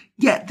far.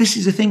 Yeah, this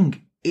is the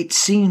thing. It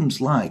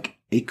seems like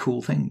a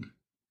cool thing,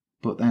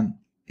 but then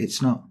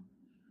it's not.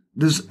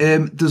 There's a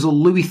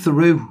Louis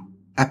Theroux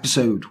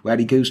episode where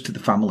he goes to the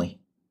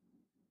family,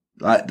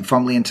 like the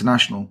Family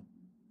International,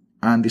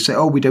 and they say,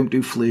 "Oh, we don't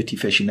do flirty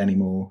fishing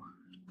anymore."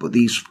 But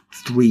these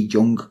 3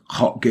 young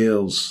hot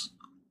girls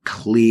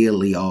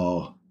clearly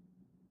are.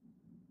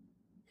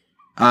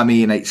 I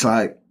mean, it's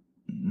like,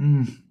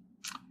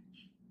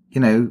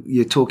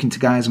 you're talking to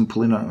guys and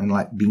pulling on and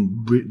like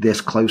being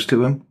this close to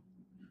them.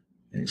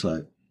 And it's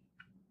like,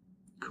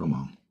 come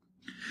on.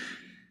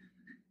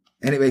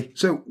 Anyway,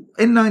 so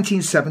in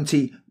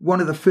 1970,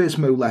 one of the first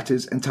Mo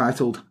letters,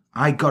 entitled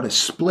I Got a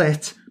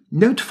Split,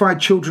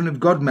 notified Children of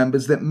God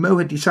members that Mo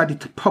had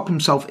decided to pop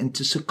himself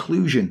into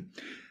seclusion,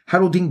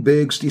 heralding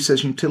Berg's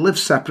decision to live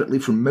separately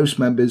from most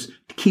members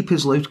to keep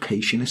his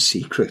location a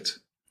secret.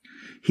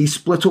 He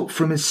split up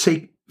from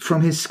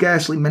his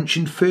scarcely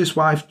mentioned first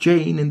wife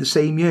Jane in the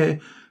same year,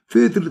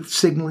 further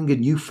signalling a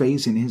new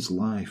phase in his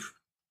life.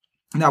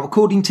 Now,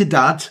 according to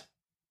Dad,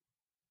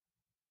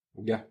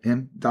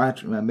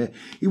 Dad, remember,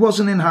 he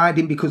wasn't in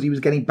hiding because he was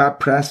getting bad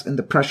press and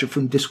the pressure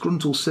from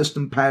disgruntled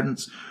system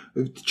parents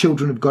of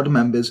Children of God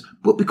members,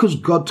 but because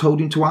God told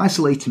him to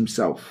isolate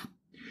himself.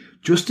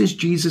 Just as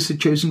Jesus had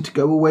chosen to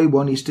go away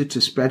one Easter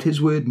to spread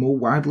his word more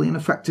widely and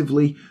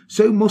effectively,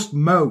 so must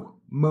Mo,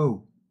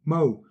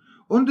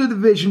 under the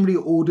visionary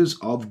orders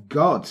of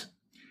God.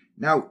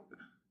 Now,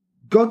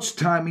 God's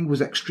timing was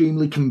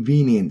extremely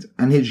convenient,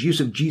 and his use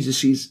of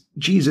Jesus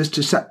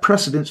to set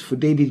precedents for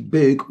David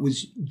Berg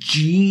was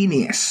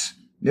genius.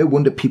 No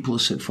wonder people are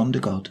so fond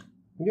of God.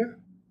 Yeah.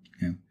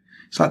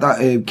 It's like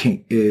that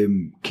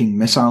King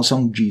Missile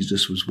song,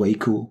 Jesus was way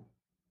cool.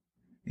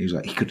 He was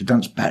like, he could have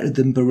danced better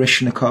than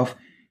Baryshnikov.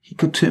 He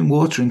could turn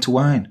water into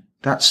wine.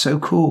 That's so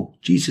cool.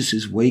 Jesus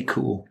is way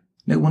cool.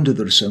 No wonder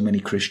there are so many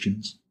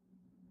Christians.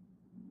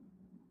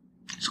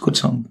 It's a good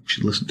song. You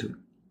should listen to it.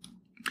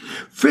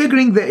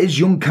 Figuring that his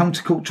young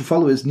counterculture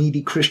followers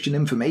needed Christian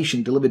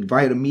information delivered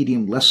via a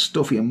medium less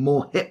stuffy and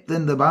more hip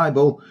than the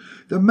Bible,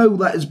 the Mo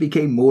letters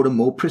became more and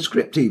more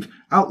prescriptive,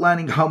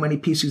 outlining how many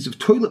pieces of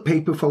toilet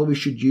paper followers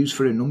should use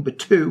for a number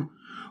 2,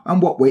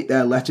 and what weight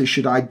their letters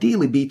should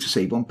ideally be to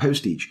save on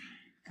postage.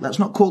 Let's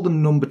not call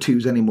them number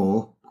 2s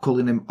anymore,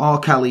 calling them R.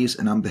 Kellys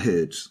and Amber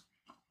Heards.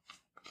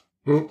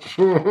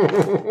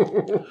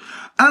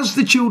 As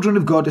the Children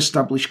of God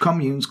established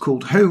communes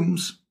called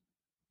homes,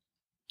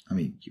 I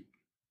mean,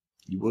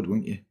 you would,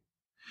 wouldn't you?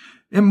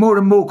 In more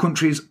and more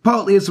countries,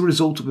 partly as a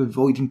result of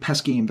avoiding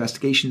pesky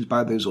investigations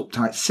by those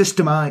uptight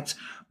systemites,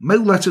 Mo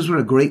letters were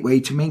a great way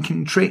to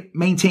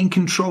maintain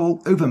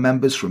control over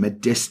members from a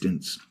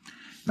distance.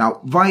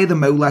 Now, via the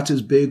Mo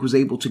letters, Berg was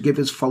able to give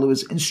his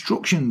followers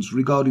instructions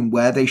regarding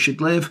where they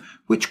should live,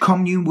 which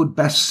commune would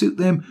best suit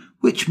them,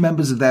 which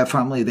members of their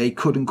family they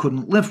could and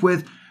couldn't live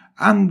with,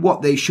 and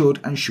what they should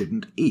and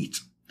shouldn't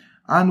eat,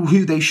 and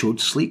who they should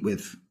sleep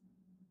with.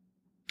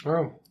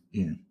 Oh.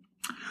 Yeah.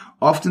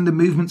 Often the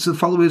movements of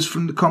followers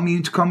from the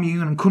commune to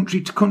commune and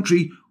country to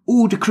country,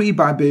 all decreed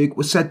by Berg,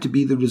 were said to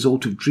be the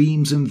result of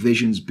dreams and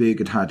visions Berg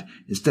had had,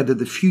 instead of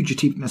the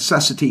fugitive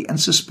necessity and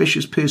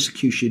suspicious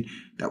persecution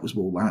that was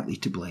more likely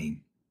to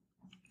blame.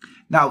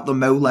 Now, the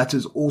Mo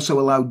letters also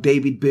allowed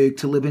David Berg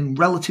to live in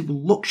relative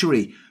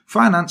luxury,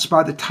 financed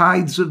by the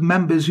tithes of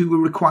members who were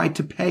required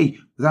to pay,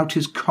 without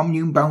his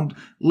commune-bound,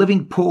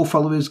 living poor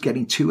followers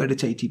getting too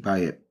irritated by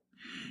it.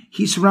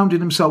 He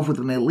surrounded himself with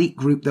an elite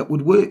group that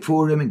would work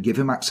for him and give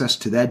him access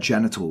to their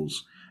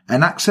genitals.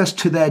 And access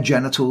to their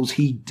genitals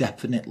he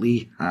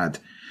definitely had.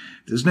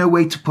 There's no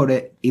way to put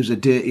it, he was a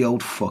dirty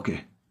old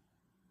fucker.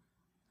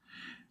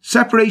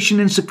 Separation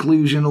and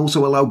seclusion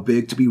also allowed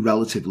Berg to be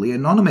relatively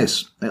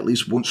anonymous, at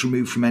least once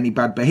removed from any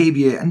bad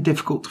behaviour and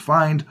difficult to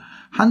find,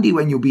 handy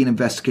when you're being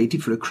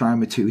investigated for a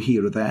crime or two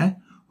here or there,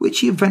 which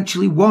he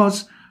eventually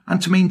was,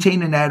 and to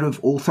maintain an air of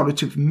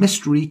authoritative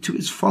mystery to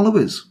his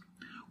followers.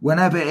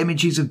 Whenever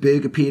images of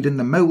Berg appeared in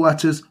the Mo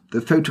letters,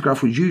 the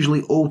photograph was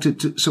usually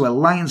altered so a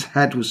lion's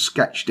head was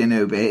sketched in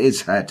over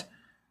his head.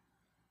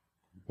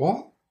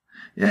 What?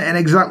 Yeah, in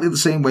exactly the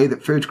same way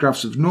that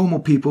photographs of normal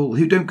people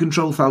who don't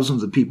control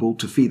thousands of people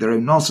to feed their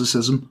own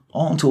narcissism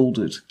aren't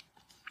altered.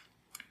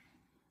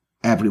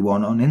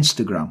 everyone on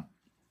Instagram.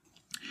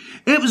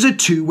 It was a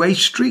two-way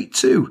street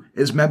too,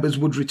 as members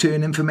would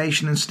return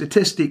information and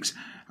statistics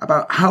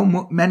about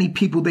how many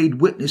people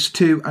they'd witnessed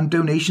to and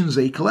donations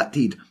they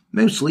collected,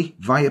 mostly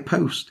via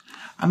post.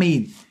 I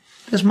mean,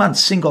 this man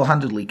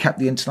single-handedly kept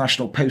the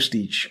international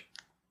postage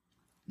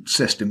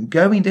system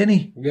going, didn't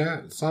he?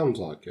 Yeah, it sounds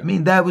like it. I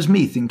mean, there was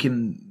me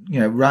thinking,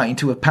 writing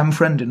to a pen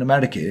friend in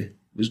America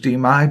was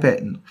doing my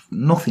bit, and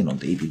nothing on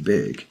David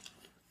Berg.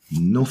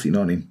 Nothing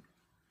on him.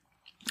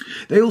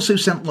 They also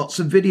sent lots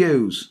of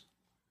videos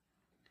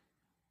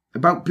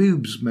about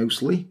boobs,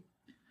 mostly.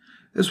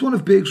 As one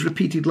of Berg's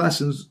repeated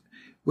lessons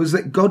was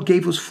that God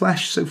gave us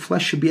flesh, so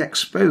flesh should be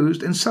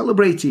exposed and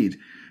celebrated,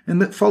 and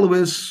that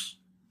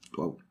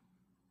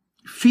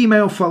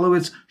female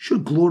followers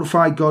should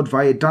glorify God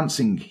via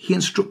dancing. He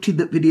instructed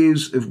that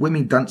videos of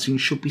women dancing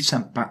should be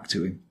sent back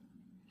to him.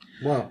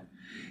 Wow.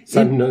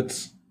 Send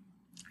nuts.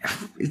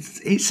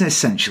 It's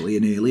essentially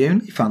an early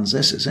OnlyFans,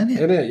 this, isn't it?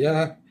 Isn't it?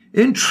 Yeah.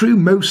 In true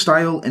Mo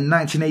style, in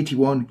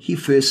 1981, he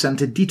first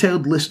sent a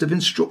detailed list of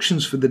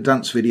instructions for the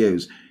dance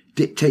videos,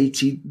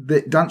 dictating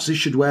that dancers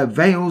should wear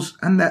veils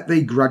and that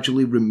they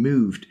gradually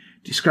removed,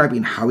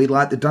 describing how he'd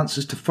like the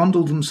dancers to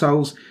fondle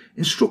themselves,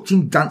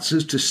 instructing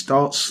dancers to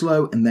start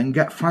slow and then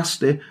get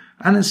faster,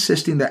 and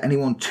insisting that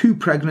anyone too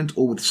pregnant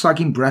or with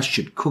sagging breasts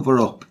should cover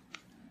up.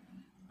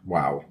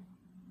 Wow.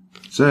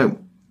 So,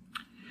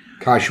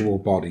 casual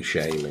body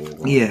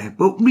shaming. yeah,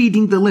 but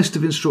reading the list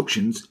of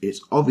instructions,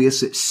 it's obvious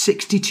that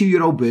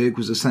 62-year-old Berg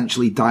was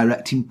essentially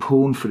directing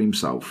porn for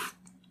himself.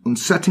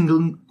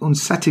 Unsettlingly,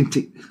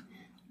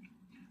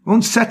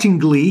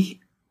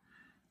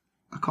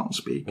 I can't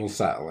speak.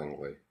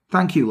 Unsettlingly.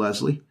 Thank you,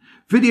 Leslie.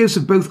 Videos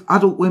of both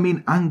adult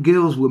women and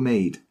girls were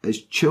made,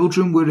 as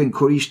children were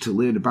encouraged to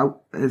learn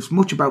about as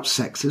much about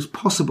sex as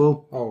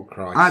possible, Oh,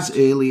 Christ. as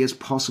early as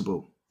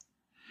possible.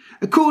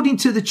 According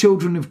to the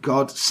children of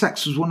God,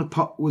 sex was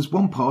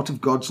one part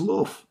of God's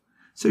love.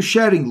 So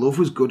sharing love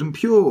was good and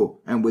pure,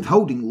 and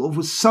withholding love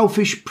was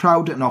selfish,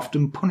 proud, and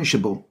often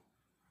punishable.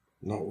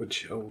 Not with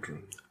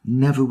children.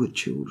 Never with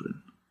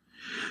children.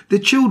 The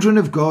children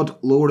of God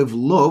law of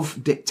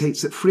love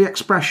dictates that free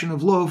expression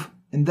of love,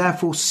 and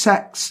therefore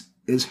sex,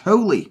 is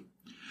holy.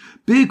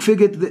 Berg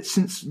figured that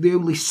since the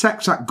only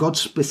sex act God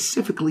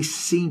specifically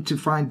seemed to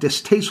find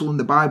distasteful in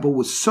the Bible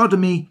was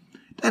sodomy,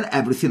 then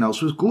everything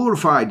else was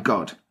glorified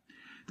God.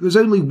 There was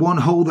only one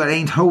hole that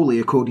ain't holy,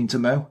 according to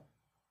Mo.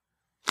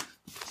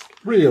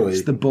 Really?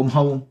 It's the bum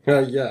hole.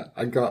 Yeah,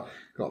 I got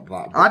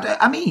that.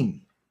 I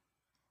mean,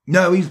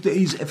 no, he's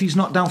if he's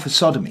not down for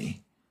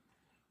sodomy,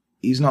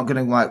 he's not going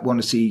to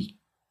want to see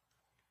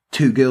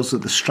two girls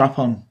with the strap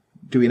on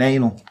doing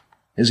anal,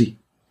 is he?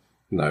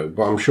 No,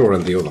 but I'm sure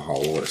in the other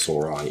hole it's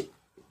all right.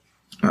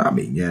 I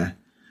mean, yeah.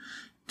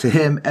 To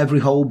him, every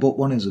hole but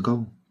one is a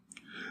goal.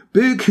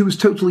 Berg, who was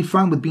totally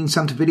fine with being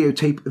sent a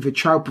videotape of a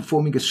child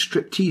performing a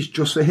striptease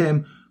just for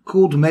him,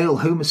 called male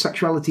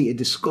homosexuality a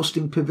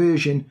disgusting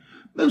perversion,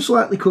 most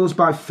likely caused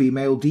by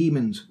female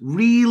demons.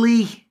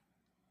 Really?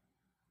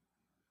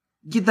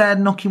 You're there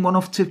knocking one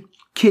off to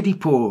kiddie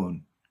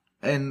porn,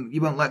 and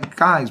you won't let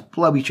guys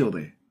blow each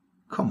other?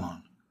 Come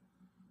on.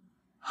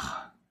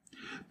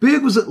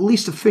 Berg was at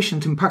least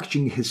efficient in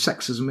packaging his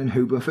sexism and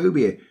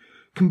homophobia,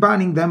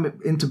 combining them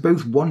into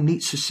both one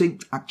neat,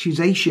 succinct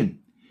accusation.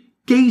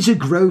 Gays are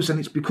gross and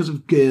it's because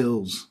of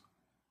girls.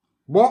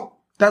 What?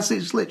 That's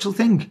his literal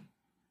thing.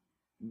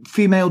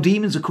 Female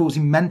demons are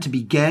causing men to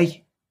be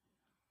gay.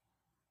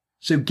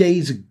 So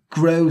gays are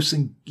gross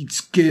and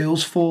it's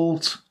girls'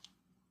 fault.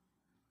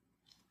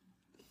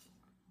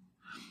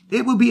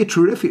 It would be a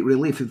terrific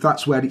relief if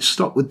that's where it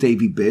stopped with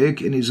David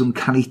Berg and his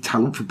uncanny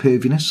talent for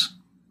perviness.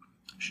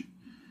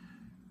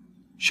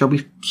 Shall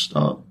we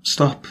stop?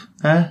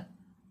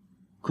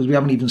 Because we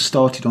haven't even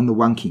started on the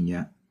wanking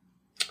yet.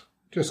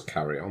 Just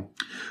carry on.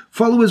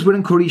 Followers were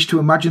encouraged to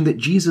imagine that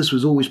Jesus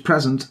was always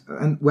present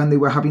when they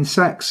were having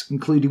sex,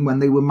 including when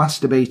they were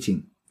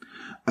masturbating.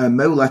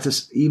 Mo let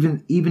us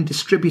even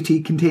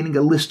distributed containing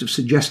a list of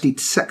suggested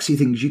sexy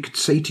things you could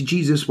say to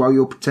Jesus while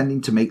you're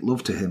pretending to make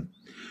love to him.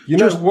 You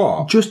know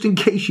what? Just in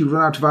case you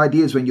run out of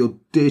ideas when you're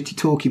dirty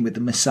talking with the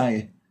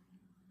Messiah.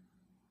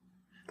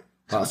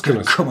 That's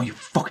gonna Come on, you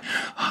fuck!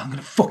 I'm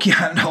gonna fuck your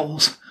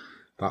handholes.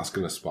 That's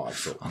gonna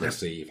spice up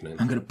this evening.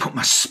 I'm gonna put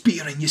my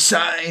spear in your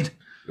side.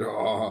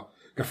 Oh,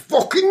 I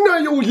fucking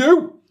nail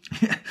you!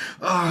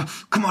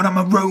 Oh, come on, I'm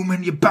a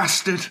Roman, you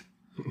bastard.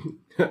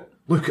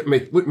 Look at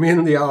me. Look me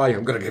in the eye.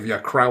 I'm going to give you a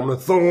crown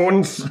of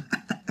thorns.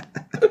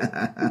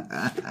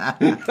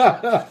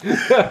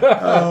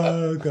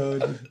 Oh,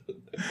 God.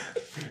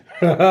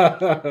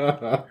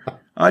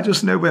 I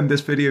just know when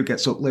this video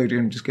gets uploaded,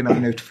 I'm just going to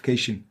have a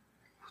notification.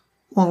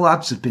 All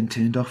ads have been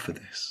turned off for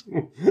this.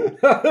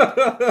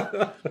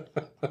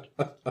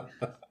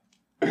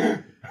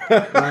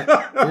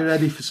 Right, you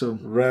ready for some?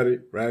 Ready,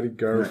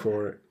 go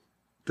for it.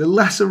 The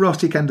less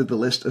erotic end of the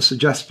list are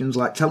suggestions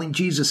like telling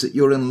Jesus that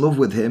you're in love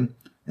with him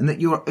and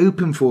that you're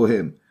open for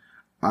him,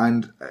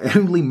 and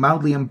only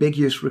mildly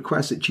ambiguous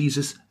requests that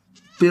Jesus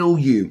fill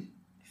you.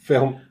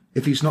 Film.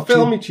 If he's not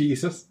Fill me,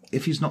 Jesus.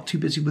 if he's not too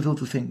busy with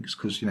other things,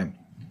 because,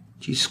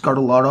 Jesus got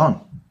a lot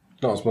on.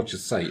 Not as much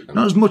as Satan.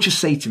 Not as much as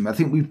Satan. I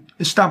think we've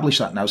established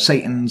that now.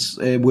 Satan's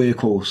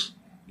workhorse.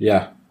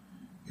 Yeah.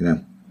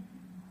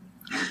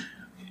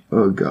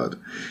 Oh, God.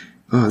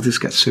 Oh, this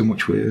gets so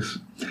much worse.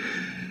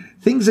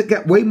 Things that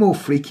get way more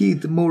freaky,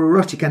 the more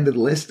erotic end of the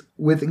list,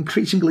 with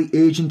increasingly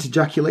urgent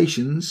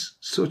ejaculations,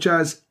 such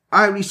as,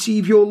 I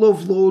receive your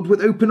love, Lord,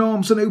 with open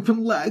arms and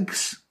open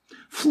legs.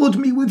 Flood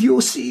me with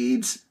your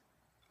seeds.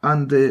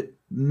 And the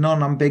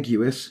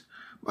non-ambiguous,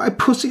 my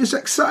pussy is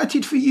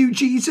excited for you,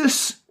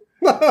 Jesus.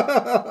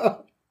 I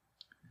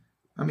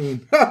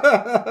mean,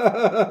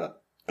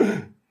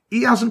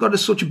 he hasn't got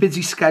such a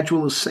busy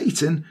schedule as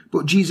Satan,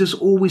 but Jesus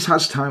always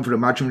has time for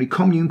imaginary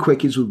commune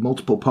quickies with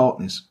multiple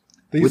partners.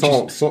 These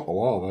aren't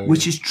subtle, are they?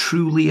 Which is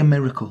truly a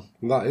miracle.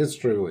 That is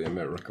truly a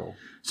miracle.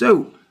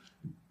 So,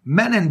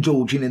 men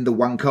indulging in the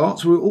wank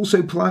arts were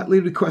also politely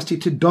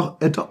requested to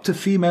adopt a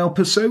female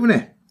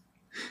persona.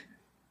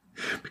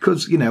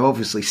 Because,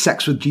 obviously,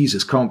 sex with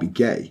Jesus can't be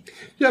gay.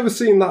 You ever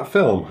seen that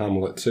film,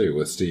 Hamlet 2,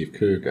 with Steve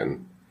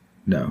Coogan?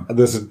 No.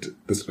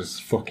 This was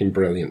fucking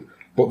brilliant.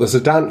 But there's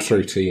a dance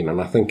routine, and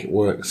I think it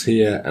works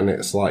here, and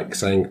it's like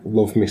saying,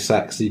 love me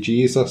sexy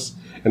Jesus.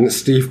 And it's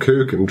Steve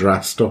Coogan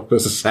dressed up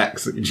as a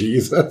sexy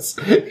Jesus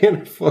in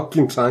a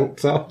fucking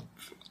tank top.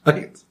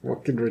 It's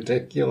fucking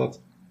ridiculous.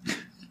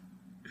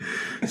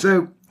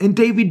 So, in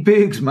David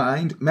Berg's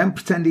mind, men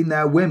pretending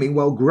they're women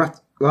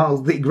while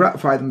they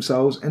gratify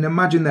themselves and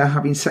imagine they're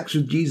having sex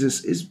with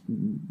Jesus is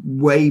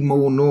way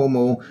more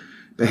normal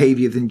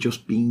behaviour than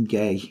just being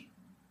gay,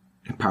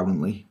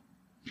 apparently.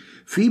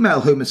 Female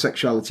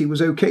homosexuality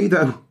was okay,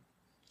 though,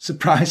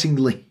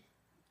 surprisingly.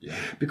 Yeah.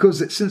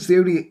 Because since the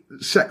only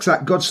sex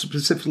act God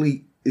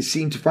specifically is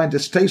seen to find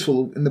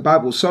distasteful in the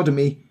Bible was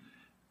sodomy,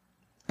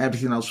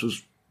 everything else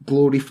was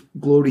glory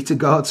to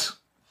God.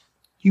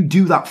 You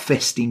do that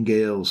fisting,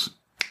 girls.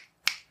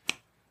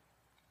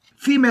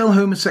 Female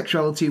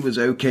homosexuality was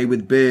okay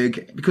with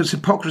Berg because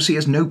hypocrisy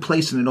has no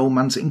place in an old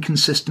man's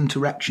inconsistent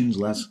erections,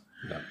 Les.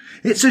 No.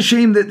 It's a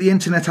shame that the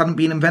internet hadn't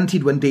been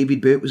invented when David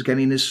Burt was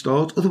getting his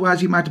start.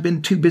 Otherwise, he might have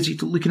been too busy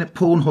looking at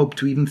Pornhub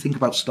to even think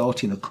about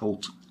starting a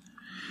cult.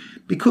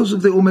 Because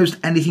of the almost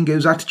anything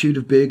goes attitude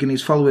of Berg and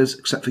his followers,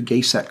 except for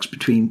gay sex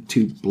between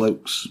two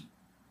blokes,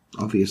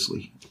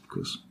 obviously,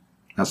 because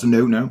that's a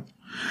no-no.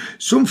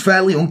 Some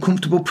fairly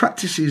uncomfortable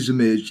practices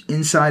emerged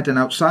inside and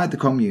outside the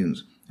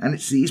communes, and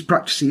it's these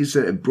practices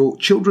that have brought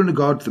Children of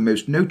God the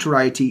most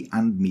notoriety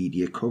and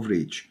media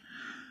coverage.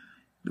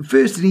 The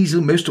first and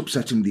easily most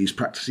upsetting of these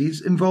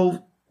practices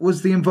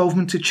was the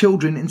involvement of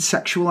children in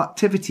sexual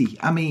activity.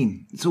 I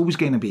mean, it's always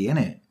going to be, isn't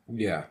it?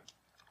 Yeah.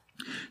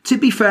 To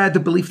be fair, the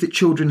belief that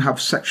children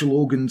have sexual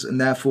organs and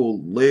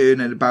therefore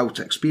learn about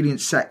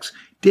experience sex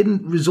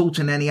didn't result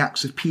in any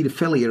acts of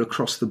paedophilia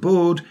across the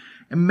board,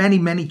 and many,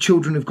 many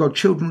Children of God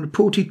children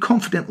reported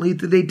confidently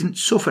that they didn't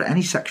suffer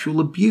any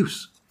sexual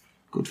abuse.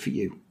 Good for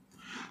you.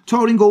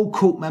 Tarring all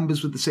cult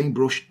members with the same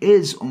brush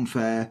is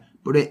unfair,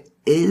 but it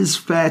is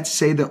fair to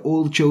say that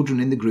all the children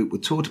in the group were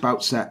taught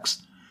about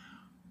sex,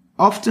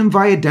 often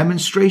via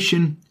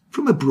demonstration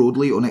from a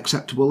broadly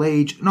unacceptable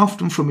age, and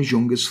often from as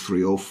young as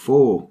 3 or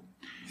 4.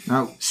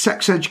 Now,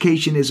 sex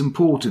education is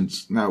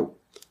important. Now,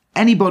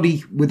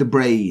 anybody with a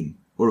brain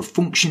or a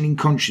functioning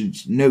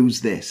conscience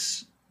knows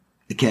this.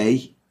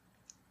 Okay?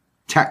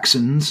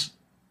 Texans,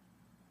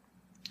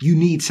 you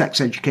need sex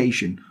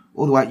education.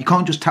 Otherwise, you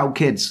can't just tell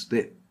kids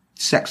that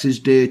sex is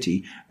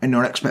dirty and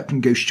not expect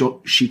them to go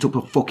shoot up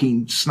a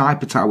fucking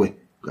sniper tower.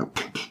 Go,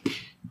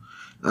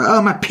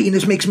 oh, my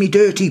penis makes me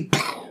dirty.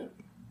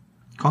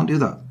 Can't do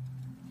that.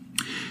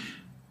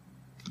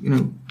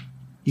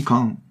 You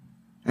can't.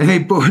 Anyway,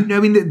 but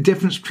knowing the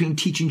difference between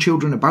teaching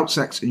children about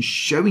sex and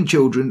showing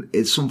children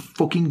is some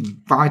fucking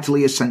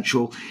vitally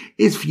essential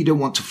if you don't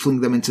want to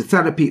fling them into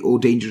therapy or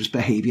dangerous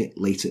behaviour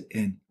later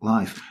in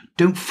life.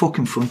 Don't fuck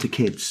in front of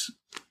kids.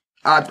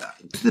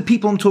 The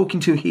people I'm talking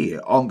to here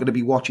aren't going to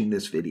be watching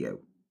this video.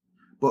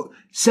 But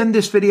send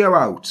this video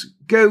out.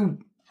 Go...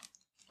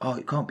 Oh,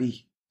 it can't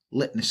be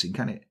litnessing,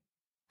 can it?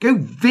 Go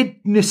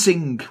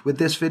vidnessing with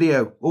this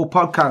video or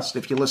podcast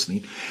if you're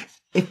listening.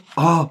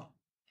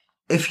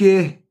 If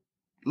you're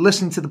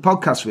listening to the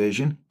podcast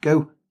version,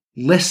 go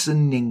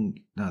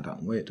listening. No, it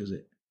don't work, does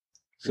it?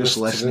 It's just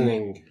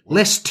listening.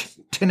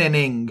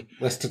 Listening.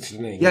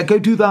 Yeah, go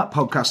do that,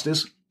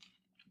 podcasters.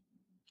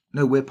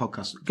 No, we're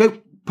podcasters. Go,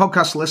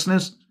 podcast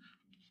listeners.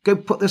 Go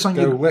put this on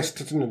your...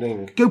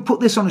 listening. Go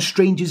put this on a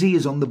stranger's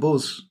ears on the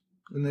buzz.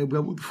 And they'll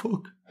go, what the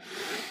fuck?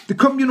 The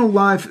communal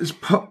life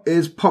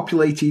is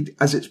populated,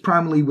 as it's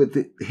primarily with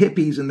the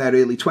hippies in their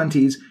early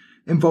 20s,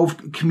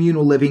 involved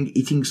communal living,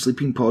 eating,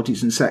 sleeping,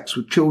 parties and sex,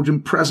 with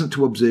children present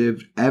to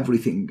observe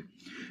everything.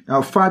 Now,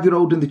 a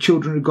 5-year-old in the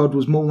Children of God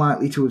was more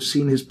likely to have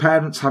seen his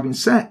parents having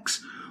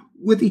sex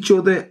with each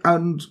other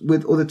and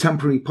with other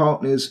temporary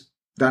partners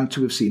than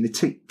to have seen the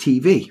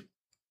TV.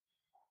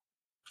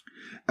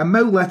 A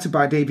Mo letter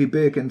by David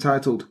Burke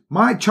entitled,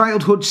 My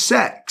Childhood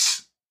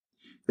Sex,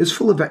 is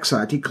full of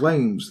excited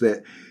claims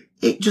that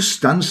it just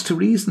stands to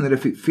reason that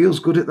if it feels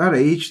good at that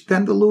age,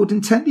 then the Lord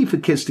intended for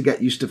kids to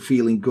get used to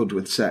feeling good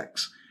with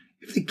sex.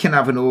 If they can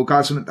have an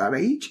orgasm at that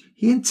age,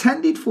 he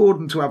intended for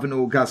them to have an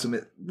orgasm.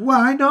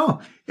 Why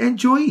not?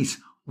 Enjoy it.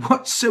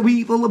 What's so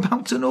evil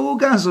about an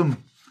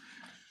orgasm?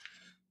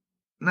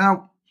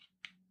 Now,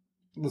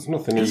 There's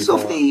nothing there's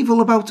nothing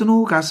evil about an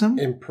orgasm.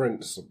 in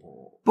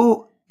principle.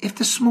 But if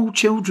the small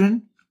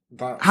children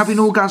That's, having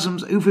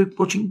orgasms over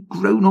watching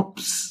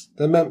grown-ups,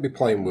 they're meant to be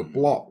playing with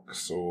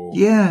blocks or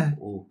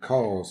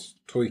cars,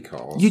 toy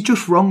cars. you're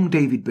just wrong,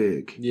 David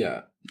Berg.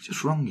 Yeah. You're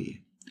just wrong here.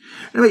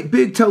 Anyway,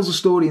 Berg tells a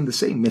story in the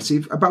same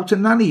missive about a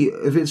nanny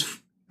of his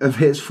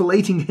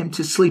filleting him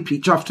to sleep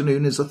each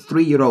afternoon as a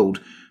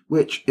 3-year-old,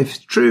 which,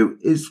 if true,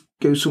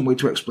 goes some way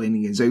to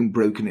explaining his own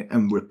broken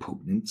and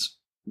repugnant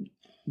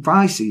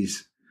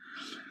vices.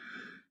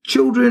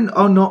 Children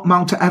are not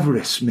Mount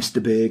Everest,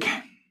 Mr. Berg.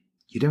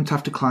 You don't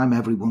have to climb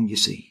every one you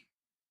see.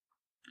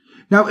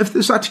 Now, if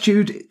this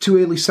attitude to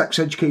early sex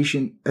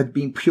education had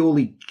been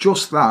purely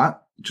just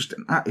that, just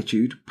an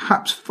attitude,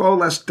 perhaps far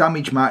less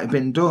damage might have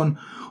been done,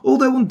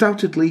 although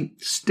undoubtedly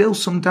still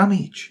some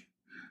damage.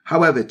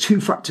 However,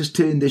 2 factors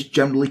turn this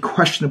generally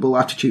questionable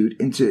attitude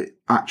into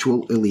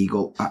actual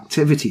illegal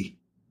activity.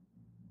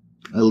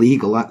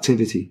 Illegal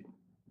activity.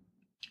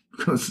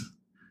 Because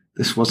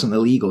this wasn't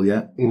illegal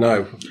yet.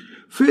 No.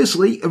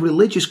 Firstly, a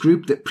religious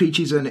group that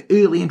preaches an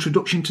early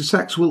introduction to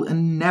sex will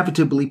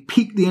inevitably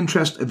pique the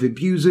interest of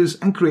abusers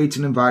and create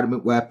an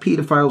environment where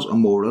paedophiles are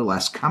more or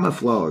less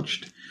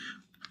camouflaged.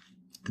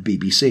 The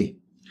BBC.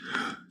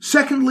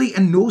 Secondly,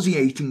 and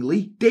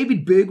nauseatingly,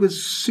 David Berg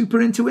was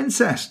super into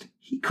incest.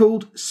 He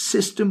called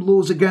system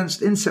laws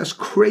against incest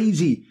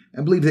crazy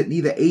and believed that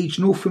neither age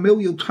nor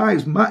familial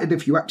ties mattered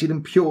if you acted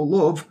in pure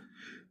love.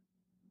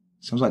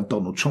 Sounds like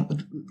Donald Trump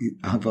would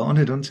have on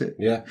it, doesn't it?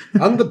 Yeah.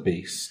 And the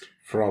Beast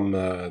from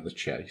The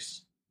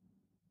Chase.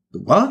 The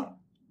what?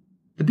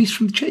 The Beast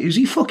from the Chase? Who's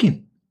he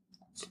fucking?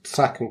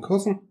 Second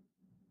cousin.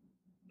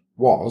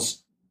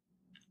 Was.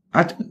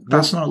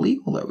 That's not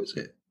illegal though, is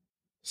it?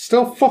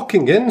 Still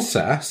fucking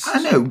incest.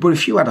 I know, but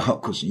if you had a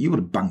hot cousin, you would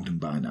have banged him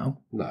by now.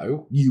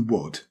 No. You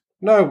would.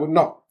 No,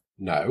 not.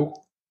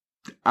 No.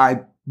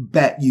 I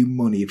bet you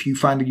money. If you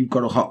find out you've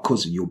got a hot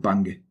cousin, you'll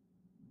bang it.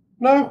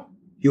 No.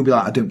 You'll be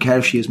like, I don't care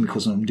if she is my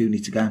cousin, I'm doing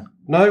it again.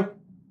 No.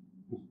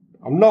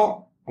 I'm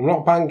not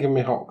banging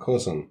my hot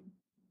cousin.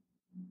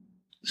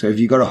 So have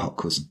you got a hot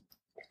cousin?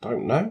 I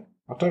don't know.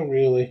 I don't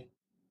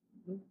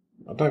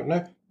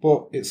know.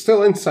 But it's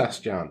still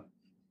incest, Jan.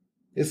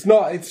 It's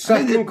not, it's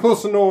second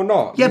cousin or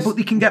not. Yeah, but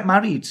they can get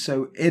married,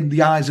 so in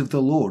the eyes of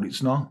the Lord,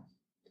 it's not.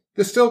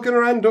 They're still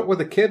going to end up with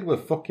a kid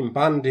with fucking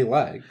bandy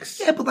legs.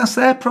 Yeah, but that's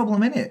their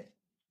problem, innit?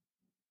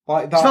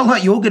 Like that. It's not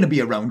like you're going to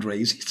be around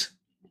raise it.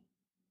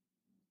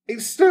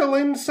 It's still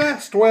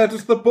incest. Where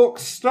does the book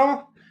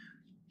stop?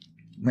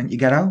 When you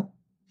get out.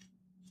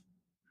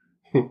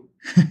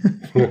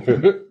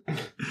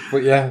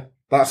 But yeah,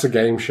 that's a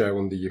game show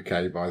in the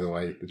UK, by the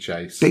way, The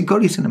Chase. They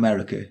got it in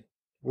America.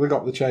 We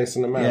got The Chase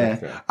in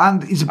America. Yeah,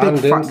 and he's a big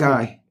fat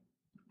guy.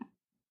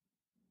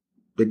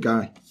 Big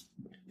guy.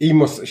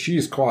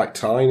 She's quite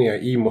tiny.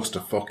 He must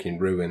have fucking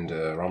ruined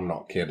her. I'm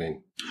not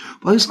kidding.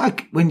 Well, it's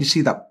like when you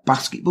see that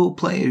basketball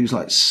player who's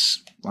like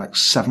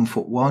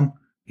 7'1",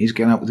 he's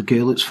getting out with a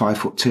girl that's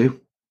 5'2".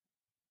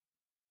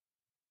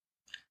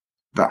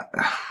 That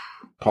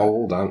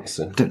Pole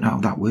dancing. I don't know how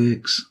that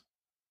works.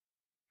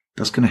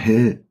 That's going to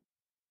hurt,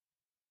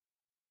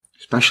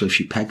 especially if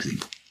she pegs him.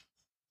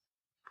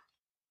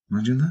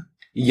 Imagine that.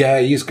 Yeah,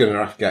 he's going to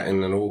have to get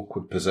in an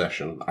awkward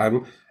position.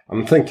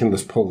 I'm thinking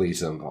there's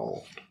pulleys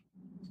involved.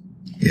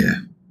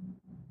 Yeah,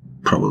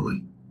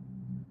 probably.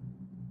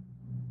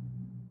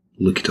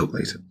 Look it up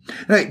later.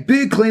 Right,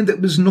 Berg claimed that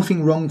there was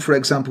nothing wrong, for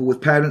example, with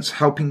parents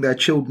helping their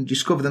children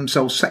discover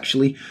themselves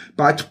sexually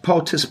by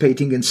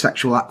participating in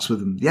sexual acts with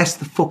them. Yes,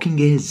 the fucking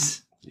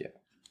is. Yeah.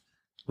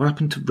 What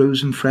happened to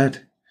Rose and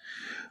Fred?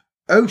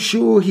 Oh,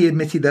 sure, he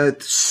admitted there are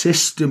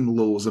system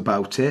laws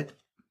about it.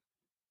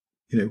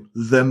 You know,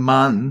 the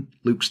man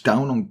looks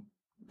down on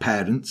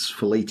parents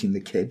filleting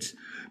the kids.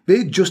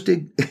 Berg just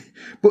did,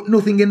 but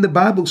nothing in the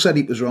Bible said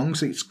it was wrong,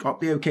 so it's got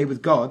to be okay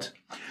with God.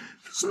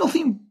 There's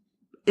nothing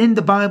in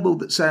the Bible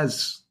that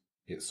says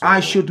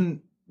I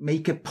shouldn't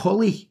make a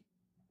pulley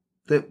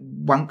that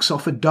wanks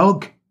off a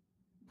dog,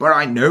 but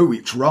I know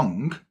it's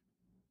wrong.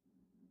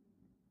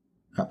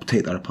 I'll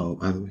take that apart,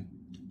 by the way.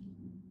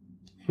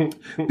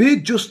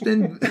 Berg just,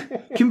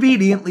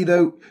 conveniently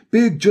though,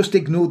 Berg just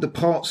ignored the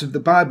parts of the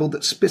Bible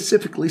that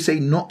specifically say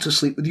not to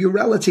sleep with your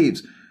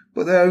relatives,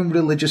 but their own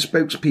religious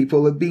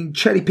spokespeople have been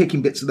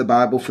cherry-picking bits of the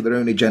Bible for their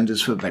own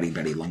agendas for a very,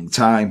 very long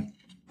time.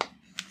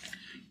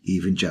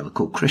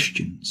 Evangelical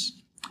Christians.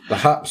 The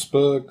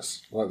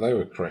Habsburgs, like they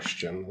were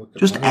Christian.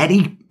 Just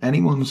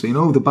anyone saying,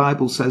 oh, the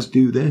Bible says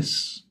do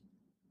this.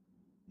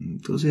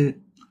 Does it?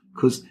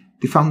 Because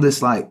they found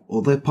this like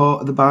other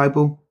part of the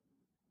Bible.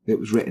 It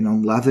was written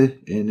on leather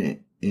in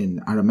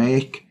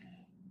Aramaic.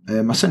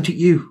 I sent it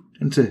you,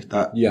 didn't it?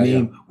 That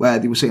meme where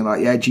they were saying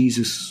like, yeah,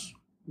 Jesus,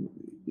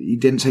 he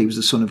didn't say he was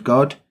the Son of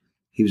God.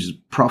 He was a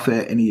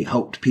prophet and he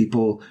helped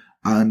people.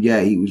 And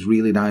yeah, he was a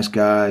really nice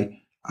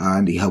guy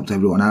and he helped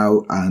everyone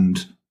out,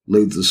 and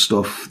loads of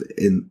stuff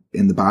in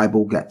the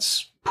Bible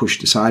gets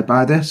pushed aside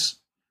by this.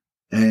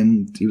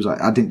 And he was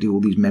like, I didn't do all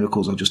these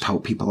miracles, I just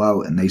helped people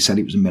out. And they said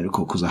it was a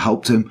miracle because I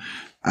helped him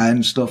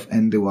and stuff.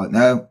 And they were like,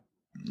 no,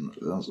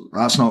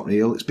 that's not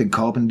real. It's been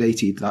carbon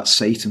dated. That's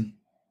Satan.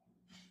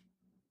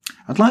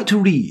 I'd like to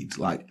read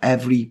like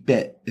every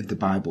bit of the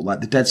Bible,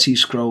 like the Dead Sea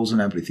Scrolls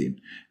and everything,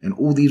 and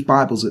all these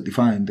Bibles that they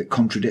find that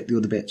contradict the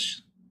other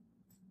bits.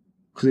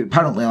 Because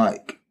apparently,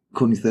 like,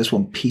 according to this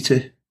one,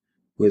 Peter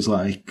was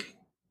like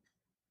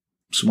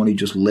someone who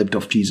just lived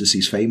off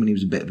Jesus' fame and he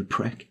was a bit of a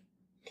prick.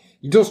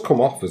 He does come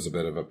off as a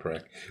bit of a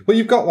prick. Well,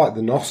 you've got like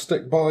the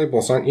Gnostic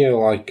Bibles, haven't you?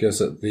 Like,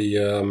 is it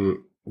the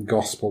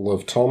Gospel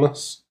of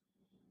Thomas?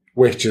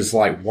 Which is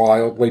like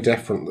wildly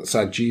different, that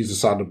said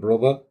Jesus had a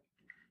brother.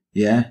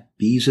 Yeah,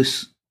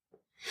 Jesus.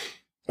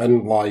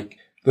 And like,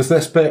 there's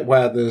this bit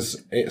where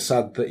it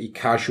said that he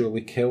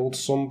casually killed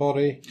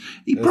somebody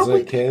as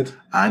a kid.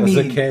 I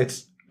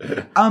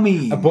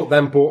mean, but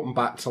then brought him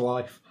back to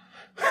life.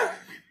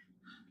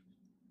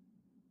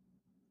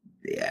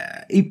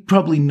 Yeah, he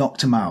probably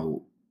knocked him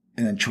out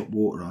and then chucked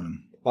water on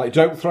him. Like,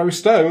 don't throw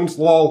stones,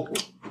 lol.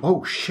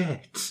 Oh,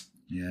 shit.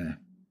 Yeah.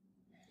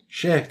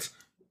 Shit.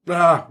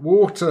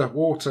 Water.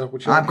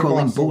 I'm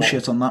calling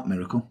bullshit on that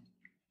miracle.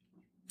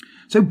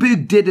 So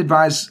Berg did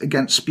advise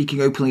against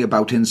speaking openly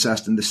about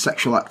incest and the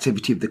sexual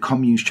activity of the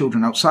commune's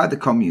children outside the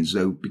communes,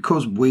 though,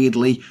 because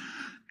weirdly,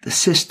 the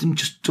system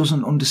just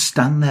doesn't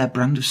understand their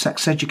brand of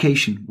sex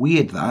education.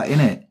 Weird that,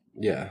 innit?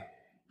 Yeah.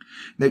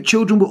 Now,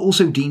 children were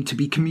also deemed to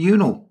be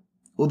communal,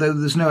 although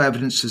there's no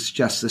evidence to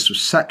suggest this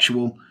was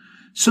sexual.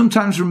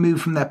 Sometimes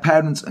removed from their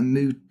parents and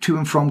moved to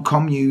and from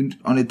commune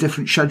on a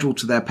different schedule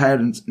to their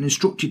parents, and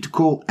instructed to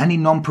call any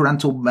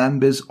non-parental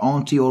members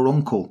auntie or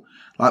uncle.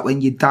 Like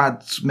when your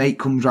dad's mate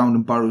comes round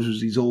and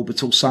borrows his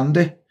orbital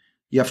sander,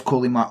 you have to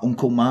call him like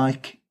Uncle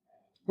Mike.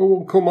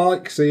 Oh, Uncle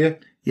Mike, see you.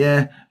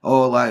 Yeah,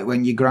 or like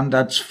when your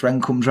granddad's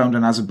friend comes round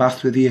and has a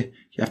bath with you,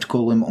 you have to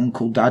call him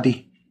Uncle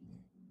Daddy.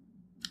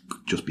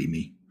 Could just be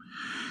me.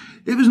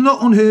 It was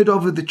not unheard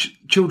of the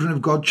children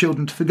of God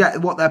children to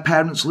forget what their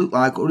parents looked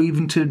like, or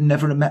even to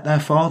never have met their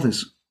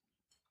fathers.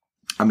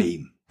 I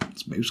mean,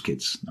 it's most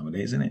kids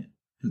nowadays, isn't it?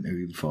 Don't know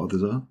who the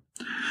fathers are.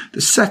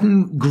 The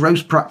second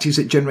gross practice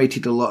that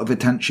generated a lot of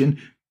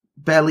attention,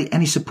 barely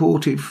any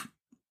supportive,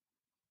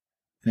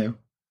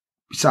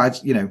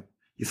 besides, you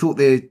thought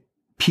the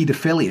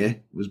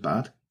paedophilia was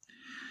bad.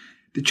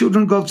 The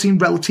children of God seem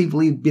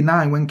relatively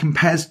benign when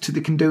compared to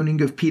the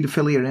condoning of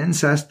paedophilia and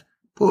incest,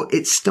 but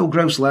it's still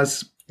gross,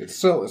 Les.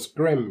 It's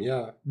grim,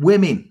 yeah.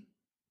 Women,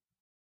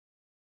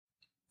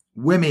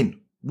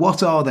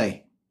 what are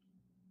they?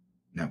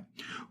 No.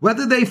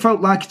 Whether they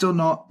felt like it or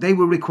not, they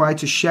were required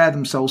to share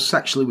themselves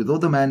sexually with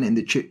other men in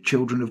the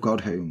children of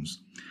God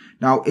homes.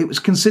 Now, it was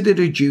considered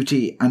a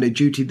duty, and a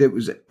duty that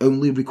was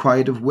only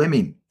required of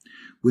women.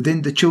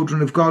 Within the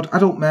children of God,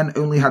 adult men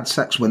only had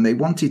sex when they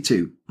wanted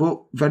to,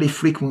 but very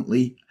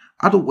frequently,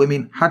 adult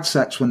women had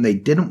sex when they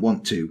didn't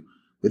want to,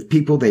 with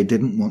people they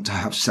didn't want to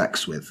have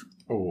sex with.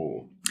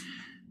 Oh.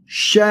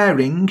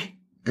 Sharing,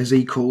 as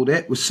he called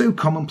it, was so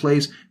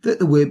commonplace that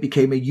the word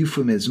became a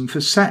euphemism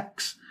for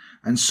sex,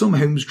 and some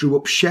homes drew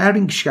up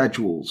sharing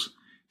schedules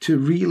to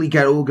really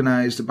get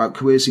organised about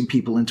coercing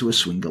people into a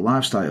swinger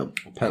lifestyle.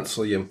 I'll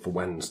pencil you in for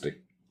Wednesday.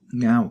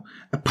 Now,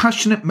 a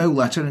passionate Mo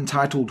letter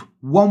entitled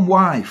One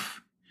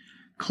Wife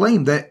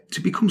claimed that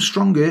to become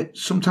stronger,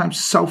 sometimes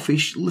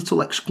selfish, little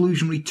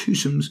exclusionary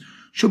twosomes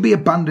should be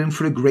abandoned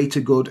for a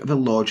greater good of a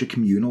larger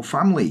communal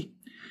family.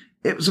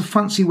 It was a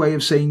fancy way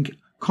of saying,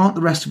 can't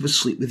the rest of us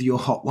sleep with your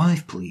hot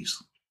wife,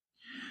 please?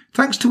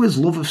 Thanks to his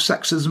love of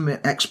sexism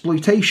and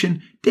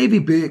exploitation,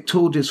 David Berg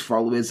told his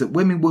followers that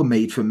women were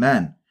made for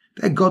men.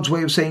 They're God's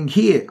way of saying,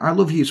 here, I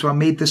love you, so I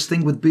made this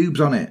thing with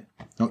boobs on it.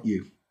 Not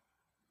you.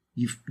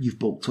 You've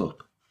bulked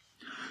up.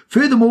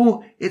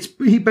 Furthermore,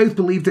 he both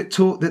believed that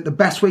taught that the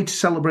best way to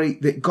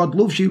celebrate that God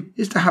loves you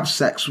is to have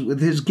sex with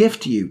his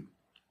gift to you.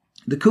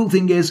 The cool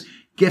thing is,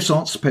 gifts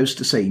aren't supposed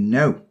to say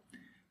no.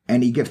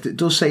 Any gift that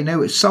does say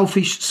no is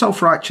selfish,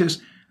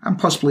 self-righteous, and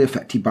possibly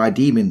affected by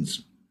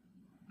demons.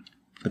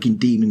 Fucking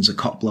demons are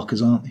cock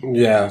blockers, aren't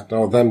they? Yeah,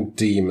 no, them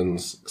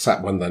demons,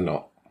 except when they're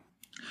not.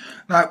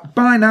 Now,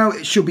 by now,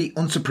 it should be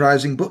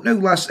unsurprising, but no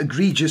less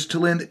egregious to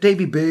learn that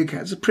David Berg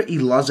has a pretty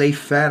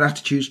laissez-faire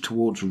attitude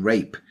towards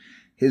rape.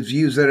 His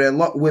views are a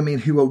lot of women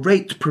who are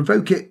raped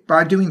provoke it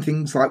by doing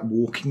things like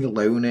walking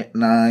alone at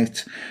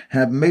night.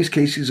 Most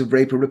cases of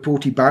rape are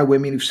reported by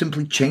women who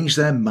simply changed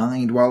their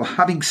mind while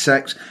having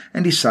sex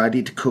and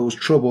decided to cause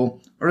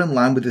trouble, or in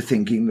line with the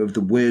thinking of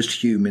the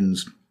worst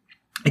humans.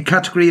 A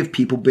category of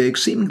people Berg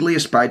seemingly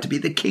aspired to be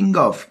the king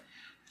of.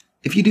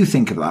 If you do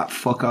think of that,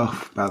 fuck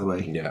off, by the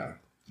way. Yeah.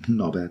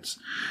 Knobheads.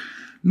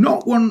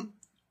 Not one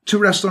to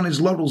rest on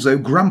his laurels, though.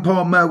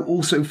 Grandpa Mo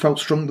also felt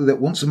strongly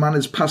that once a man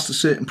has passed a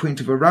certain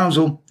point of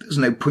arousal, there's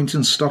no point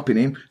in stopping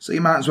him, so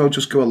you might as well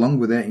just go along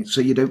with it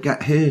so you don't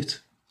get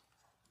hurt.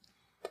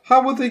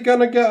 How are they going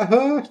to get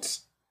hurt?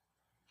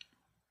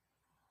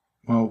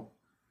 Well,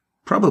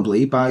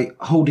 probably by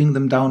holding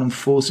them down and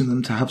forcing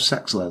them to have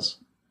sex, Les.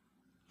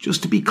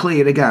 Just to be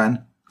clear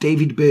again,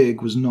 David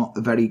Berg was not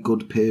a very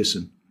good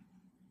person.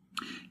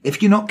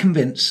 If you're not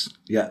convinced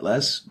yet,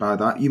 Les, by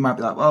that, you might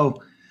be like,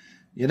 well,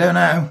 you don't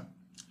know.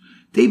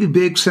 David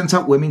Berg sent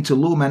out women to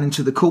lure men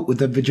into the cult with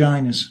their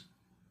vaginas.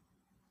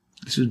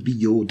 This would be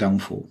your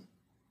downfall.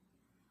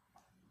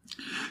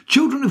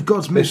 Children of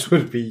God's This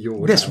would be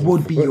your This downfall.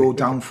 would be your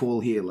downfall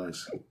here,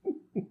 Les.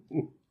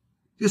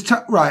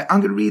 Right,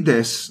 I'm going to read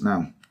this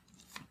now.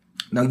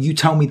 Now, you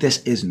tell me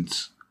this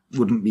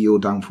wouldn't be your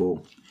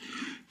downfall.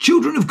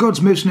 Children of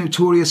God's most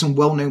notorious and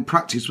well-known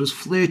practice was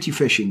flirty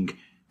fishing,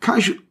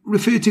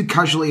 referred to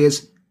casually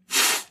as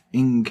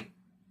f-ing,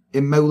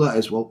 in Mo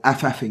letters, well,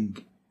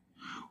 FFing,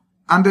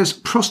 and as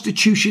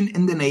prostitution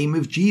in the name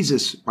of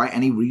Jesus by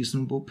any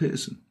reasonable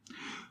person.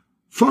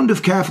 Fond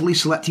of carefully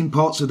selecting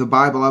parts of the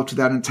Bible out of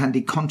their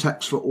intended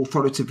context for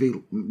authoritative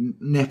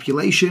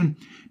manipulation,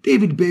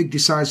 David Berg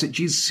decides that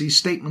Jesus'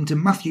 statement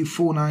in Matthew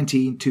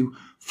 4:19 to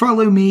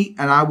 "Follow me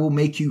and I will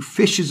make you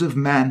fishers of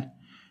men"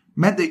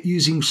 meant that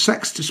using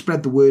sex to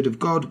spread the word of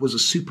God was a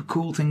super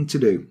cool thing to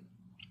do.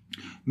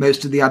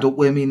 Most of the adult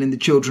women in the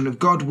Children of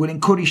God were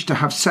encouraged to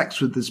have sex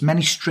with as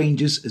many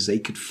strangers as they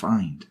could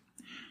find.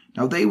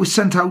 Now, they were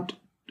sent out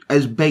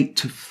as bait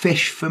to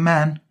fish for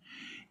men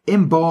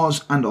in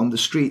bars and on the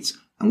streets,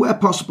 and where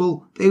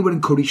possible, they were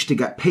encouraged to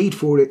get paid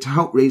for it to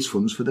help raise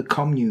funds for the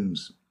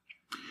communes.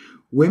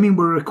 Women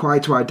were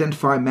required to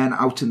identify men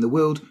out in the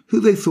world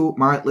who they thought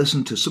might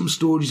listen to some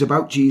stories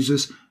about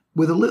Jesus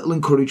with a little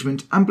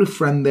encouragement and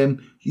befriend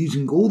them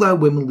using all their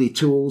womanly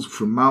tools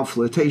from mild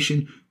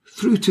flirtation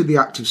through to the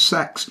act of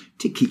sex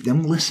to keep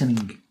them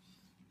listening.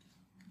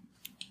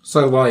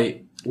 So,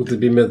 like, would they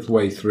be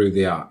midway through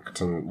the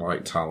act and,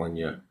 like, telling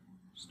you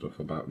stuff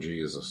about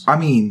Jesus? I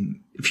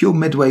mean, if you're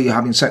midway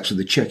having sex with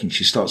a chick and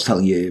she starts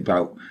telling you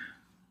about,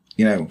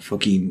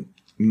 fucking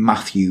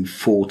Matthew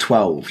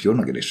 4:12, you're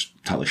not going to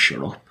tell her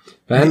shut up.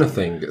 If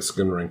anything, it's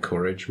going to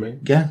encourage me.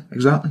 Yeah,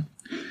 exactly.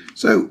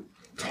 So,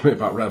 Tell me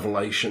about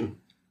Revelation.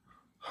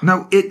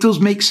 now, it does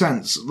make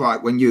sense,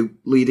 like when your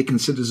leader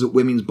considers that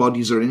women's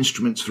bodies are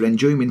instruments for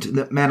enjoyment and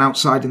that men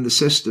outside in the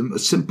system are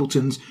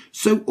simpletons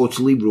so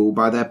utterly ruled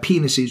by their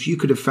penises you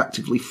could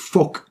effectively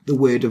fuck the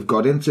word of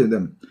God into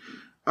them.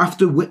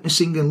 After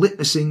witnessing and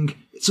litnessing,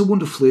 it's a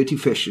wonder flirty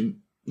fishing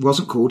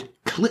wasn't called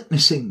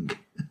clitnessing.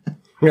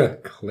 Yeah,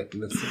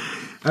 clitness.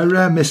 A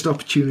rare missed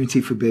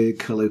opportunity for Berg,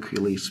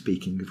 colloquially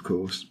speaking, of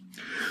course.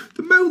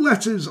 The Mo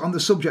letters on the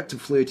subject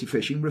of flirty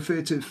fishing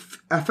refer to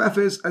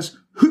FFers as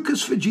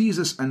hookers for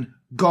Jesus and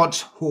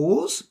God's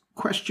whores,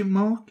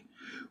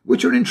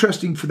 which are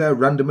interesting for their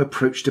random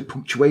approach to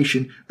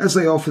punctuation as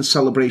they are for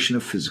celebration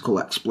of physical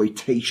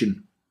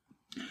exploitation.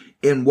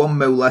 In one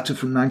Mo letter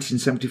from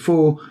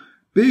 1974,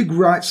 Berg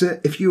writes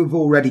that if you have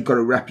already got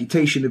a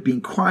reputation of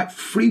being quite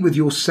free with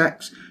your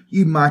sex,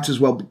 you might as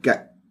well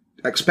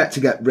expect to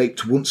get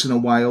raped once in a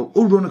while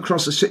or run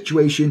across a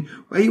situation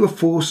where you were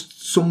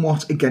forced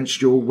somewhat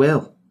against your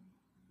will.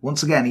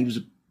 Once again, he was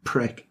a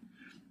prick.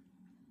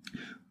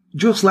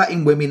 Just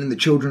letting women and the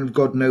Children of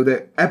God know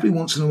that every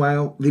once in a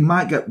while they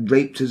might get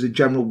raped as a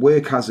general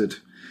work hazard.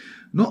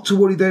 Not to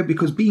worry though,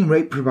 because being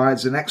raped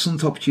provides an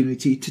excellent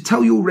opportunity to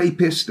tell your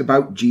rapist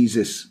about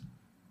Jesus.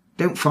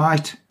 Don't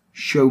fight,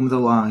 show them the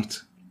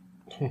light.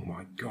 Oh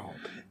my God.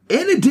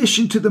 In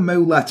addition to the Mo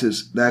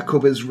letters, their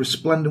covers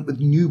resplendent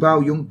with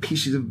nubile young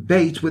pieces of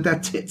bait with their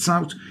tits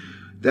out,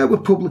 there were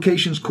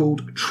publications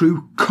called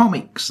True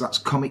Comics, that's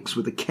comics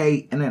with a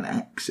K and an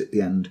X at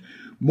the end,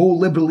 more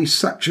liberally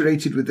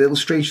saturated with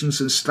illustrations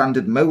than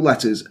standard Mo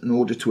letters in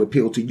order to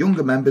appeal to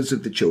younger members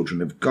of the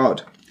Children of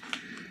God.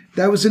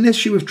 There was an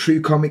issue of True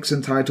Comics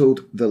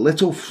entitled The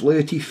Little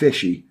Flirty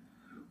Fishy,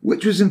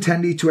 which was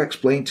intended to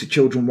explain to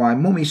children why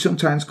Mummy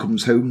sometimes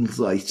comes home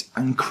late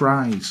and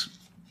cries.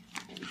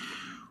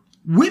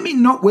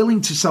 Women not willing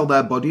to sell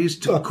their bodies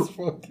to... That's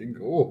fucking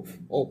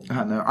awful.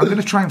 I know. I'm going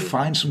to try and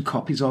find some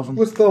copies of them.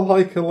 Was there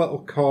like a little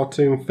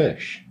cartoon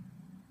fish?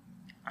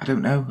 I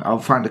don't know. I'll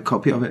find a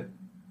copy of it.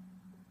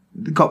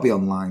 They've got to be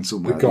online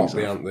somewhere. They've got to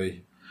be, haven't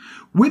they?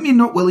 Women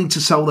not willing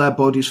to sell their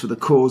bodies for the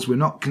cause were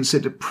not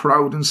considered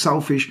proud and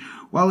selfish,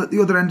 while at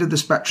the other end of the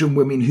spectrum,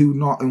 women who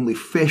not only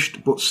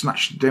fished but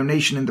snatched a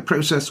donation in the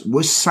process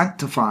were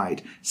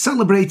sanctified,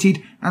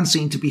 celebrated, and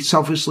seen to be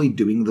selflessly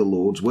doing the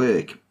Lord's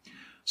work.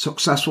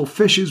 Successful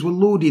fishers were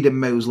lauded in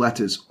Mo's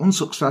letters,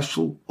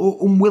 unsuccessful or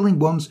unwilling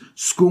ones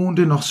scorned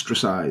and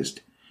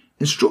ostracised.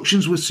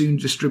 Instructions were soon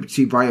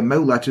distributed via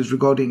Mo letters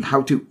regarding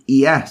how to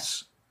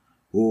ES,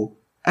 or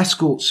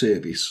escort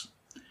service,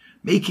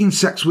 making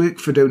sex work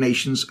for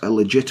donations a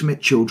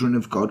legitimate Children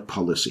of God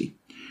policy.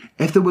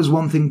 If there was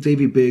one thing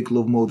David Berg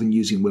loved more than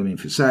using women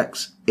for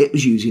sex, it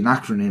was using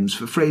acronyms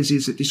for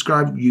phrases that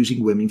described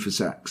using women for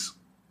sex.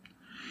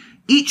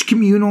 Each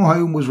communal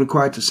home was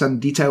required to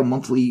send detailed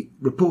monthly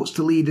reports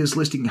to leaders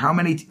listing how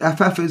many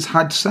FFers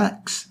had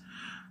sex,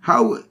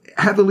 how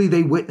heavily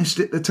they witnessed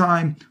at the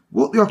time,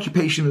 what the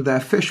occupation of their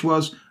fish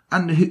was,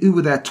 and who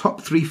were their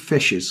top 3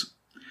 fishers.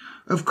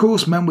 Of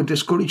course, men were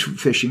discouraged from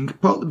fishing,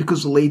 partly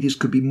because the ladies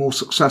could be more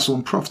successful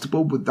and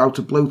profitable without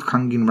a bloke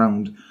hanging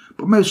round,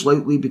 but most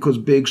likely because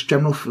Berg's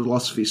general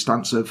philosophy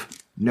stance of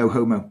no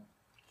homo.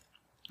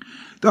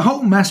 The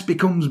whole mess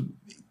becomes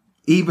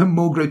even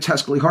more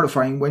grotesquely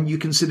horrifying when you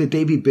consider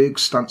David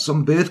Berg's stance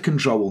on birth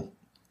control.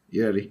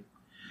 Yuri.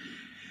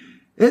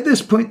 At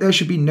this point, there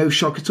should be no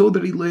shock at all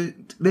that he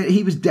learned that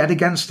he was dead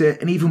against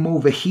it and even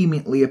more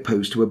vehemently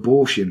opposed to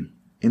abortion.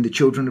 In the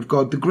children of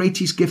God, the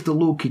greatest gift the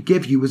Lord could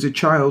give you as a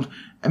child,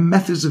 and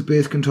methods of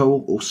birth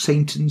control, or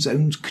Satan's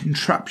own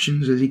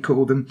contraptions as he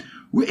called them,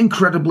 were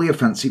incredibly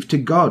offensive to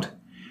God.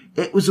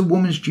 It was a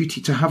woman's duty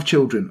to have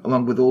children,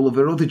 along with all of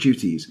her other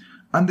duties,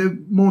 and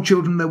the more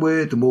children there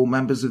were, the more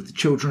members of the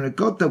children of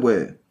God there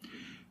were.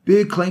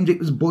 Berg claimed it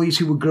was boys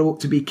who would grow up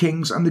to be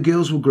kings, and the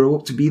girls would grow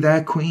up to be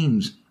their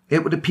queens.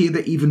 It would appear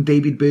that even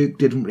David Berg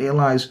didn't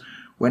realise,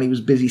 when he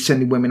was busy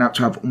sending women out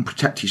to have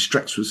unprotected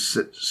sex with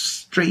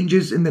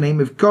strangers in the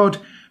name of God,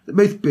 that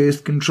both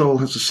birth control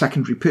has a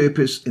secondary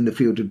purpose in the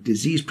field of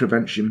disease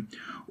prevention,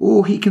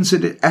 or he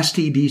considered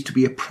STDs to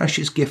be a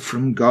precious gift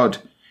from God.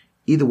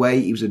 Either way,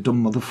 he was a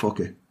dumb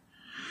motherfucker.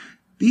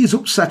 These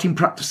upsetting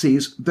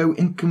practices, though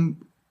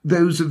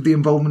those of the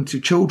involvement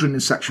of children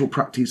in sexual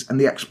practice and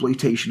the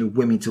exploitation of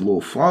women to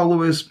law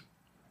followers,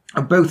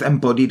 are both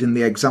embodied in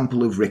the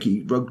example of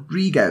Ricky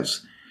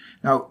Rodriguez.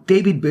 Now,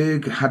 David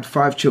Berg had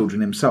 5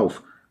 children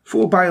himself,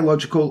 4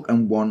 biological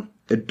and 1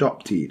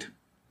 adopted.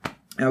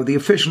 Now, the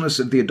officialness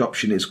of the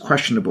adoption is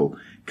questionable,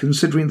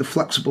 considering the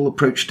flexible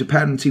approach to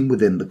parenting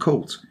within the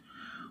cult,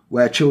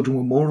 where children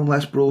were more or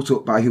less brought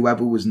up by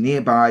whoever was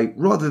nearby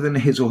rather than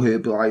his or her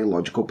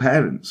biological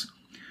parents.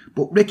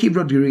 But Ricky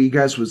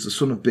Rodriguez was the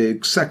son of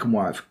Berg's second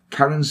wife,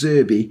 Karen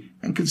Zerby,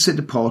 and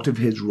considered part of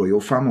his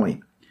royal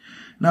family.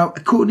 Now,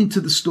 according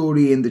to the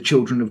story in the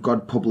Children of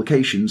God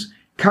publications,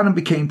 Karen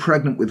became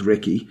pregnant with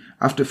Ricky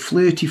after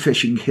flirty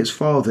fishing his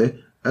father,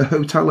 a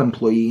hotel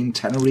employee in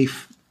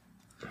Tenerife.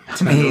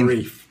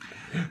 Tenerife.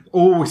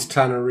 Always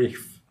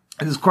Tenerife.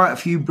 There's quite a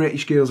few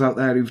British girls out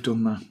there who've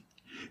done that.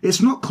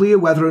 It's not clear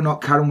whether or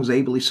not Karen was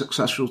ably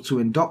successful to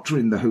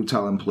indoctrinate the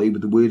hotel employee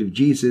with the word of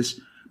Jesus,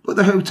 but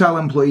the hotel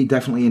employee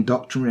definitely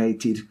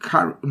indoctrinated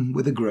Karen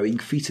with a growing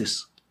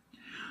fetus.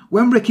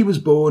 When Ricky was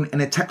born,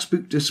 in a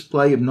textbook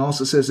display of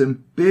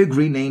narcissism, Berg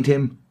renamed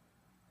him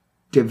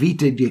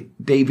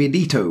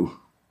Davidito.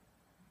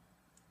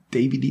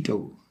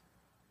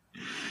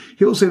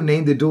 He also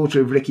named the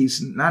daughter of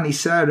Ricky's nanny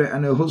Sarah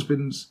and her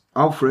husband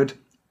Alfred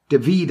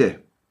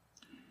Davida.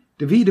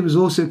 Davida was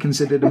also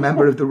considered a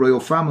member of the royal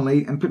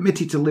family and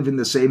permitted to live in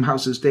the same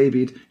house as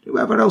David,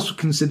 whoever else was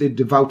considered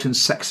devout and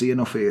sexy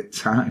enough at the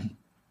time.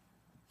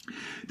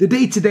 The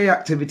day-to-day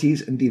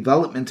activities and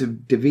development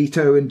of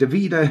DeVito and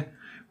Davida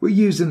were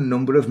used in a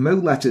number of Mo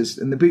letters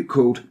in the book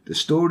called The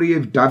Story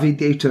of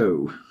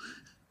Davidito.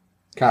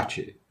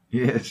 Catchy.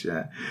 Yes,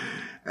 yeah.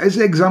 As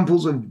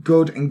examples of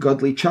good and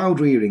godly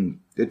child-rearing,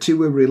 the two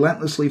were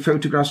relentlessly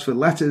photographed for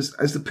letters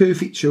as the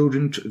perfect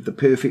children of the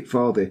perfect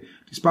father,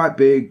 despite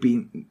Berg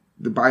being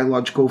the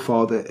biological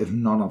father of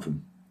none of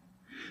them.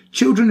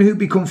 Children who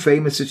become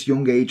famous at a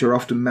young age are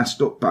often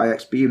messed up by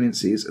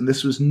experiences, and there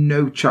was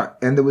no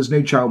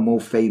child more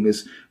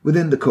famous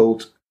within the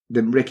cult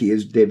than Ricky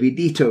as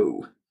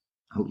Davidito.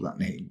 I love that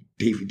name,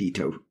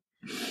 Davidito.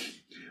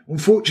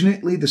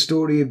 Unfortunately, the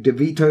story of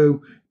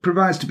Davito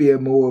provides to be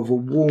more of a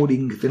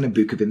warning than a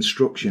book of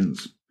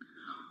instructions.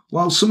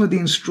 While some of the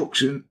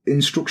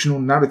instructional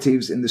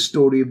narratives in the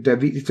story of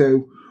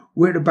Davito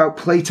were about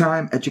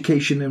playtime,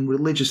 education, and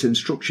religious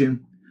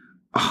instruction,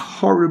 a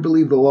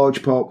horribly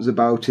large part was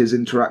about his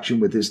interaction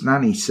with his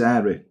nanny,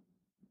 Sarah.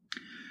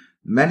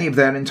 Many of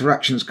their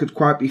interactions could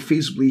quite be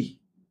feasibly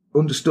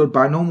understood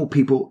by normal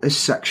people as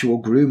sexual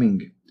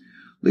grooming.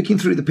 Looking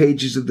through the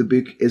pages of the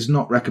book is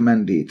not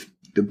recommended.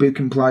 The book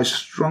implies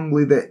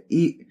strongly that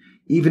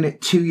even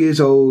at 2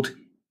 years old,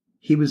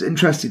 he was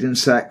interested in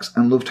sex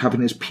and loved having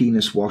his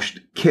penis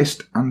washed,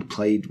 kissed, and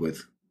played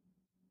with.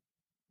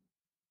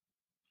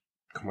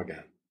 Come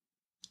again.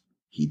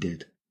 He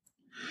did.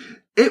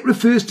 It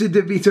refers to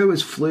DeVito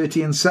as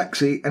flirty and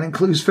sexy and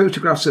includes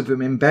photographs of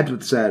him in bed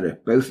with Sarah,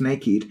 both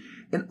naked,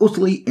 in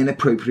utterly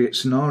inappropriate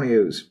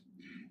scenarios.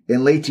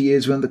 In later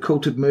years, when the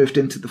cult had morphed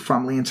into the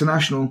Family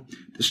International,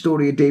 the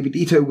story of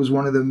Davidito was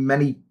one of the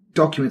many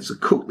documents the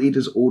cult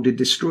leaders ordered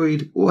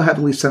destroyed or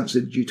heavily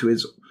censored due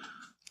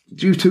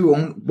to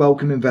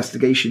unwelcome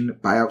investigation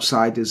by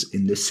outsiders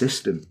in this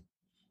system.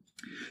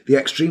 The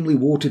extremely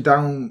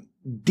watered-down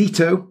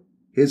Dito,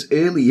 his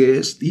early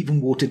years,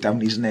 even watered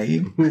down his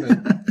name.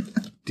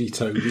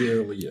 Dito, the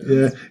early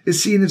years. Yeah,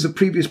 is seen as the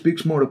previous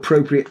book's more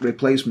appropriate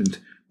replacement,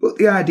 but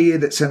the idea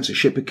that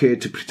censorship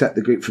occurred to protect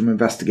the group from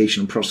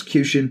investigation and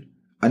prosecution,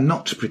 and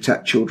not to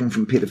protect children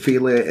from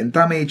paedophilia and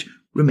damage,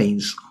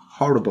 remains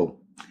horrible.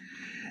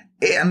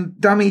 And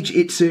damage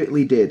it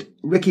certainly did.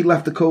 Ricky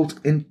left the cult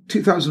in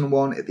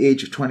 2001 at the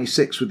age of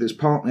 26 with his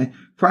partner,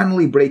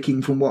 finally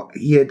breaking from what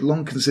he had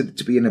long considered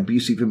to be an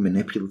abusive and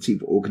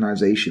manipulative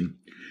organisation.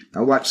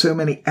 Now, like so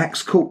many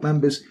ex-cult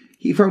members,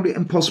 he found it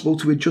impossible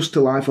to adjust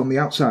to life on the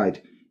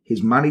outside.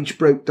 His marriage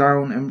broke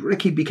down, and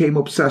Ricky became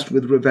obsessed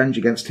with revenge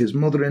against his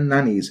mother and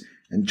nannies,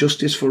 and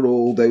justice for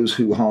all those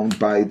who harmed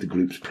by the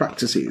group's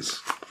practices.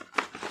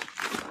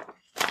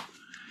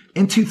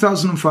 In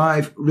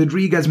 2005,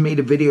 Rodriguez made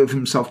a video of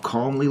himself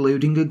calmly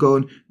loading a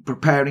gun,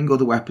 preparing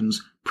other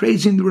weapons,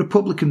 praising the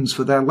Republicans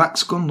for their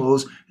lax gun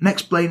laws, and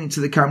explaining to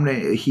the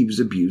camera he was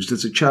abused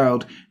as a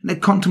child and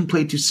had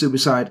contemplated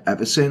suicide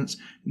ever since,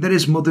 and that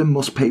his mother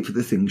must pay for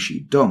the things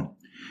she'd done.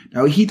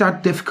 Now, he'd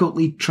had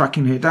difficulty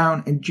tracking her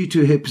down, and due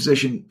to her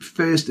position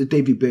first as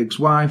David Berg's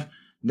wife,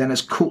 then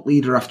as cult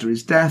leader after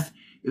his death,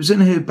 it was in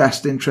her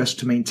best interest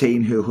to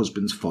maintain her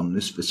husband's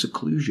fondness for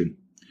seclusion.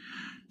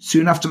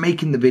 Soon after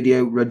making the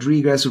video,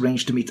 Rodriguez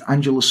arranged to meet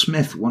Angela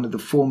Smith, one of the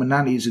former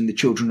nannies in the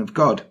Children of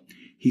God.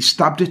 He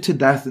stabbed her to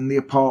death in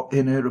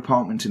her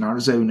apartment in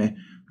Arizona,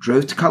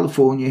 drove to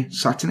California,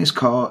 sat in his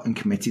car, and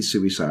committed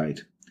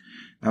suicide.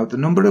 Now, the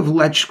number of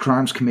alleged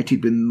crimes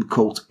committed within the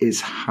cult is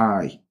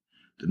high.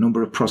 The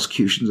number of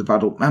prosecutions of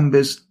adult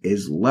members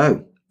is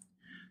low.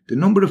 The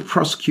number of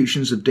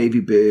prosecutions of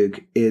David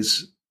Berg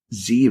is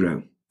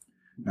 0.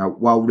 Now,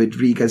 while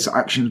Rodriguez's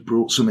actions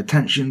brought some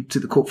attention to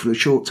the cult for a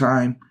short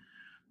time,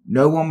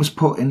 no one was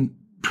put in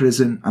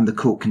prison, and the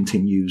cult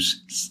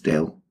continues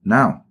still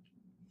now.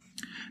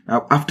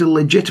 Now, after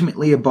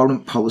legitimately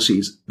abhorrent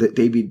policies that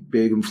David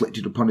Berg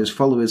inflicted upon his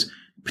followers,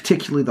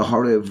 particularly the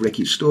horror of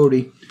Ricky's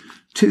story,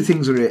 two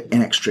things are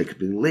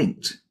inextricably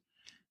linked.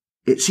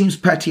 It seems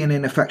petty and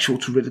ineffectual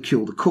to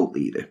ridicule the cult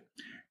leader.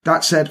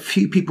 That said,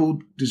 few people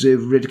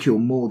deserve ridicule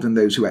more than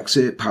those who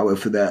exert power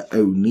for their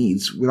own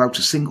needs without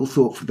a single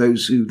thought for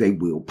those who they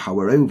wield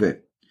power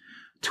over.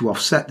 To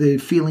offset the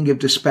feeling of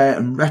despair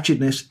and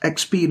wretchedness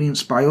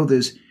experienced by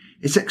others,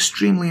 it's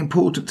extremely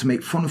important to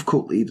make fun of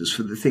cult leaders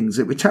for the things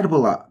that we're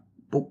terrible at.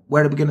 But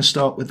where are we going to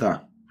start with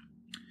that?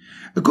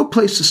 A good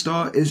place to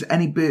start is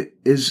Annie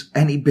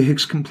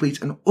Berg's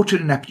complete and utter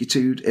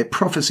ineptitude at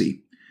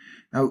prophecy.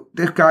 Now,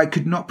 this guy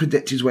could not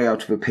predict his way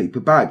out of a paper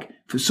bag.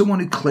 For someone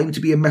who claimed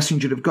to be a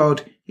messenger of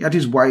God, he had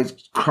his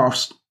wires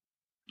crossed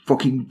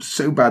fucking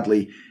so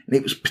badly, and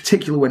it was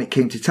particular when it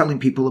came to telling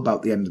people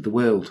about the end of the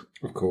world.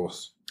 Of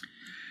course.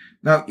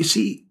 Now, you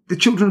see, the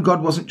Children of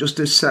God wasn't just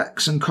a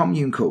sex and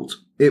commune cult.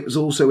 It was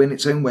also, in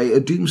its own way, a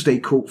doomsday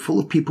cult full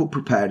of people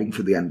preparing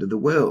for the end of the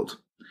world.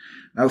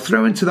 Now,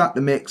 throw into that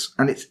the mix,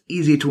 and it's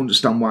easier to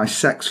understand why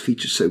sex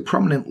features so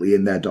prominently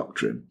in their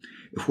doctrine.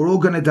 If we're all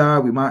going to die,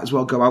 we might as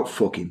well go out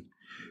fucking.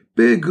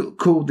 Berg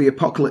called the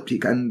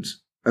apocalyptic end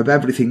of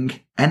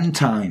everything end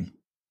time.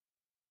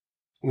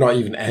 Not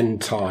even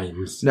end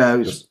times.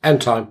 No. Just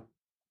end time.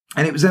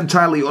 And it was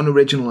entirely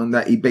unoriginal in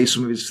that he based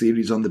some of his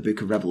theories on the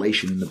Book of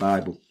Revelation in the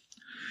Bible.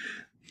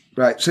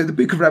 Right, so the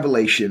Book of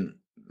Revelation.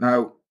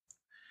 Now,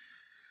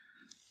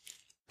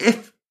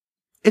 if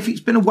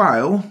it's been a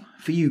while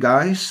for you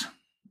guys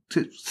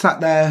to sat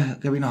there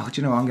going, oh,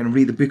 do you know, I'm going to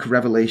read the Book of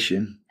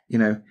Revelation,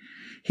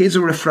 here's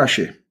a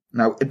refresher.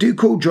 Now, a dude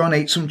called John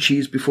ate some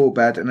cheese before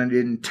bed and had an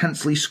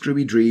intensely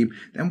screwy dream,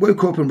 then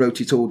woke up and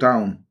wrote it all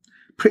down.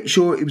 Pretty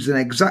sure it was an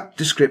exact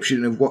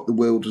description of what the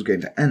world was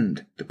going to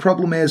end. The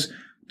problem is,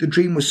 the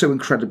dream was so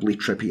incredibly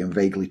trippy and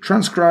vaguely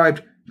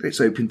transcribed that it's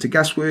open to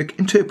guesswork,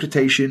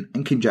 interpretation,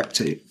 and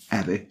conjecture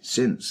ever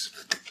since.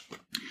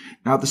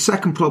 Now, the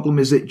second problem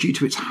is that due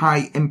to its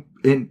high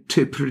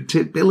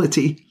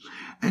interpretability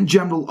and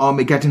general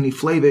Armageddon-y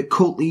flavour,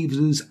 cult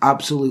leaders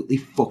absolutely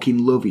fucking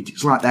love it.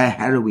 It's like their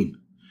heroin.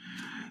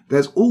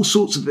 There's all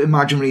sorts of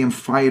imaginary and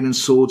fire and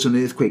swords and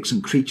earthquakes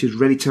and creatures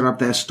ready to have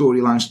their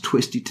storylines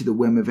twisted to the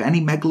whim of any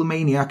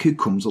megalomaniac who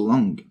comes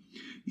along.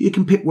 You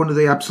can pick one of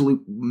the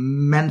absolute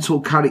mental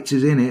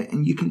characters in it,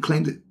 and you can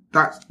claim that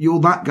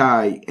you're that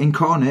guy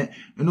incarnate,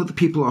 and other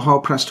people are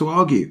hard pressed to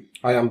argue.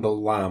 I am the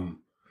lamb.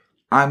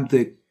 I'm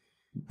the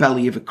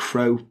belly of a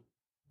crow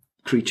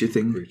creature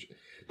thing.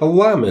 The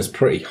lamb is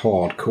pretty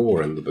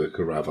hardcore in the Book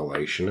of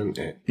Revelation, isn't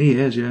it? He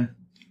is, yeah.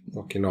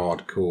 Fucking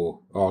hardcore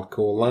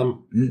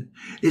lamb. Yeah.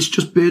 It's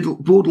just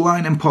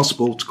borderline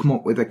impossible to come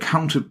up with a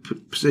counter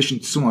position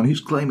to someone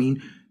who's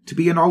claiming to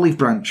be an olive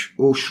branch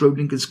or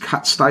Schrodinger's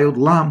cat-styled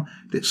lamb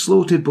that's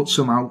slaughtered but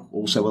somehow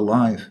also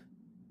alive.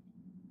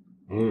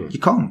 You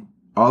can't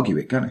argue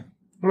it, can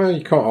you? No,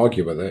 you can't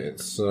argue with it.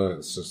 It's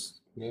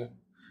just, yeah.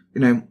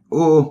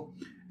 Or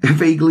a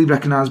vaguely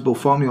recognisable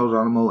farmyard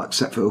animal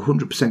except for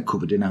 100%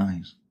 covered in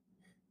eyes.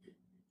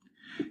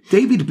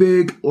 David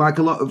Berg, like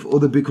a lot of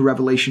other Book of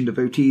Revelation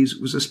devotees,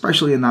 was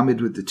especially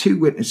enamoured with the two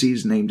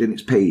witnesses named in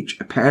its page,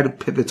 a pair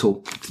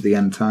pivotal to the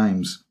end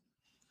times.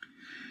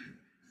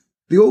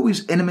 The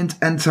always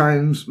imminent end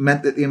times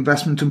meant that the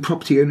investment and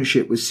property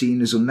ownership was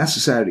seen as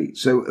unnecessary,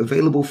 so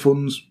available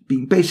funds,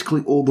 being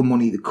basically all the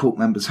money the cult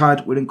members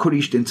had, were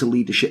encouraged into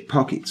leadership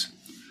pockets.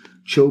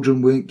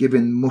 Children weren't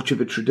given much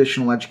of a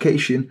traditional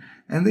education,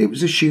 and it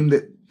was assumed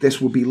that this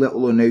would be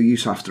little or no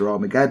use after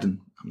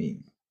Armageddon. I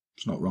mean,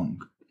 it's not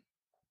wrong.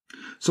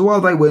 So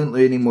while they weren't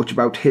learning much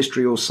about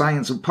history or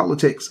science and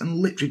politics and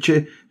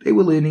literature, they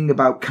were learning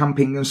about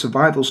camping and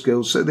survival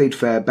skills so they'd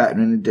fare better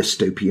in a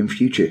dystopian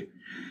future.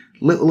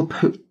 Little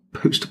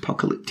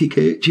post-apocalyptic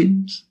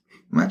urchins.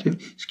 Imagine,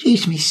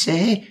 excuse me,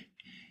 sir,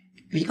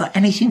 Have you got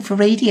anything for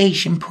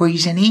radiation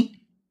poisoning?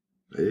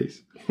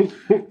 Please.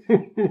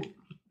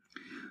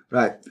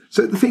 Right.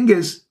 So the thing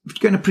is, if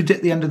you're going to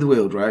predict the end of the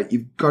world, right,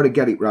 you've got to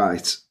get it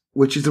right,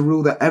 which is the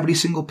rule that every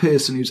single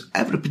person who's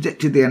ever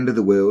predicted the end of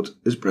the world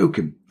has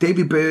broken.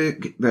 David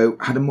Berg, though,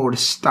 had a more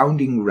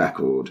astounding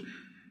record.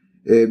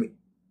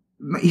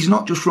 He's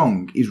not just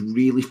wrong, he's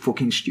really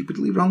fucking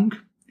stupidly wrong.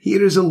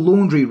 Here is a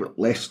laundry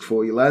list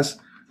for you, Les,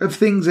 of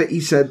things that he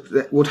said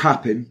that would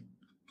happen,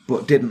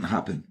 but didn't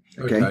happen.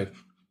 Okay.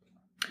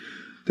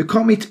 The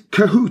comet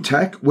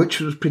Kohoutek, which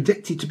was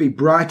predicted to be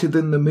brighter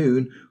than the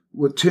moon,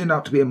 would turn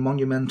out to be a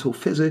monumental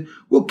fizzer,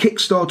 will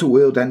kickstart a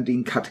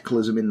world-ending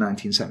cataclysm in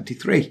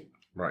 1973.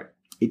 Right.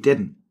 It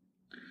didn't.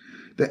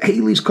 The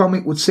Halley's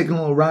Comet would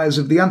signal a rise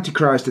of the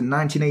Antichrist in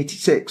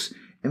 1986,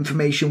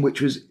 information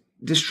which was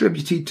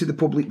distributed to the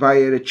public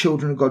via a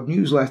Children of God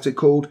newsletter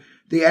called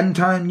The End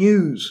Time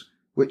News,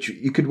 which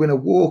you could win a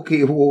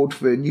Walkie Award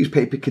for a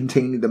newspaper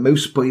containing the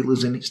most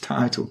spoilers in its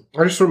title.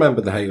 I just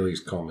remember the Halley's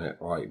Comet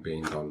like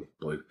being on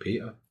Blue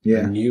Peter.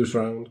 Yeah. The news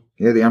round.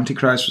 Yeah, the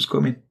Antichrist was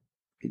coming.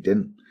 It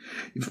didn't.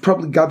 You've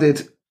probably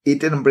gathered it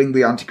didn't bring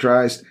the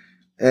Antichrist.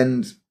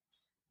 And,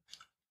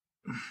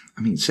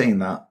 I mean, saying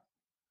that,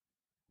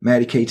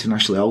 Mary Kate and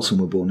Ashley Olsen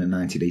were born in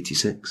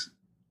 1986.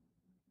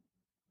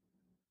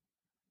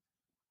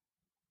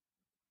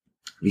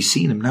 Have you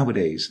seen them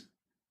nowadays?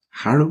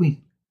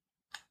 Harrowing.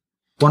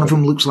 One of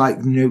them looks like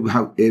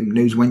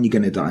knows when you're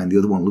going to die, and the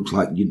other one looks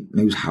like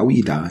knows how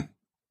you die.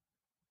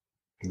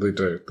 They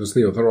do. There's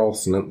the other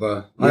Olsen at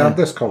there. Yeah. I had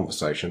this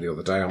conversation the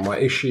other day. I'm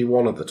like, is she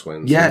one of the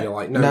twins? Yeah. And you're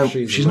like, no,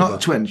 she's not a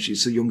twin.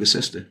 She's the younger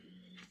sister.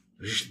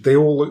 They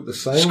all look the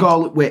same.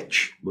 Scarlet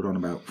Witch, we're on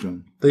about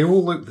from. They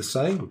all look the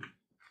same.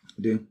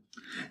 They do.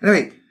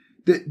 Anyway,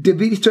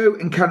 DeVito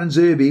and Karen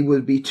Zerby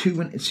would be two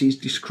witnesses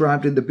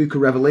described in the Book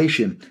of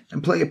Revelation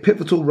and play a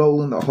pivotal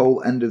role in the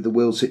whole end of the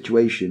world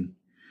situation.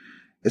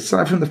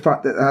 Aside from the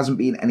fact that there hasn't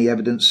been any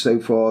evidence so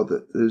far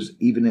that there's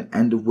even an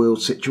end of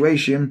world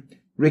situation,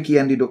 Ricky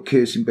ended up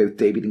cursing both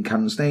David and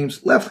Karen's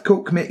names, left the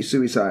cult, committed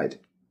suicide.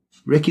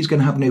 Ricky's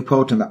going to have no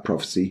part in that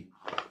prophecy.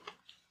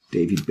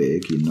 David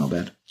Berg, you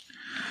knobhead.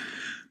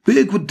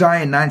 Berg would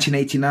die in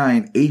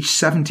 1989, aged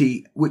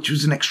 70, which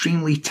was an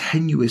extremely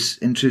tenuous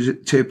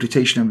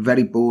interpretation of a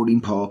very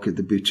boring part of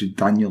the book of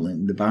Daniel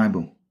in the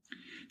Bible.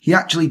 He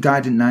actually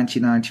died in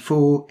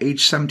 1994,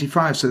 aged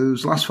 75, so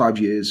those last 5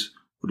 years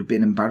would have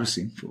been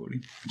embarrassing for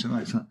him. Something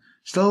like that.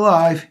 Still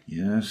alive?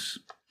 Yes.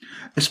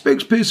 A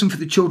spokesperson for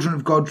the Children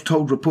of God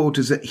told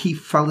reporters that he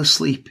fell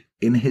asleep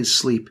in his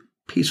sleep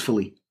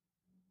peacefully.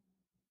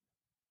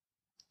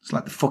 It's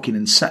like the fucking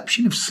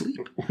inception of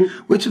sleep,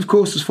 which of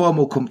course is far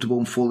more comfortable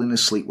than falling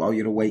asleep while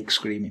you're awake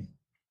screaming.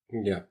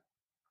 Yeah.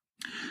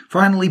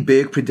 Finally,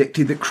 Berg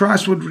predicted that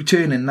Christ would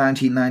return in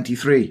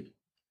 1993.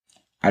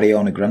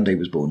 Ariana Grande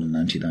was born in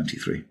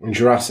 1993. And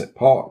Jurassic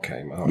Park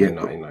came out in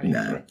 1993.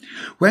 No.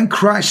 When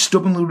Christ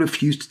stubbornly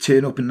refused to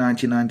turn up in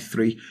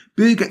 1993,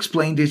 Berg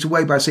explained it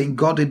away by saying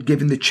God had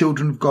given the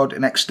Children of God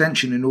an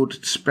extension in order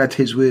to spread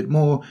his word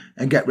more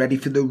and get ready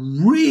for the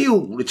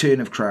real return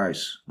of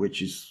Christ,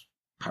 which is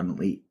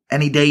apparently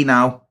any day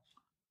now.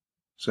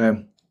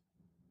 So,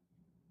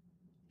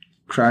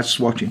 Christ's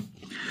watching.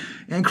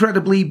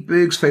 Incredibly,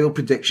 Berg's failed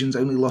predictions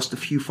only lost a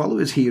few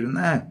followers here and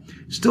there.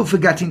 Still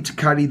forgetting to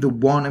carry the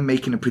one and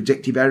making a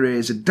predictive error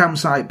is a damn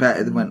sight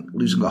better than when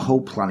losing a whole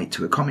planet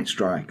to a comet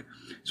strike.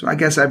 So I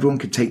guess everyone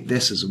could take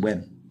this as a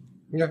win.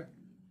 Yeah.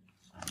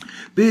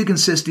 Berg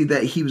insisted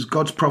that he was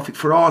God's prophet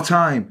for our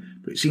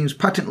time, but it seems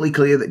patently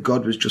clear that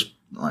God was just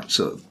like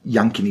sort of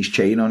yanking his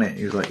chain on it.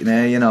 He was like,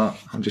 no, you're not.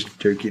 I'm just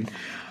joking.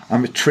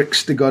 I'm a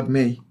trickster God,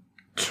 me.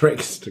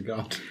 Trickster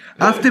God.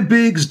 After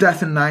Berg's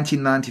death in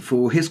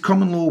 1994, his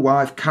common-law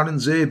wife, Karen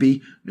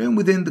Zerby, known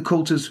within the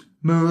cult as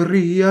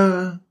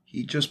Maria,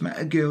 he just met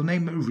a girl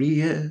named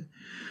Maria,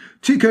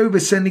 took over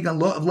sending a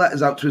lot of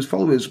letters out to his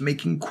followers,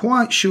 making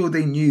quite sure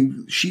they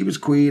knew she was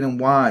queen and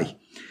why.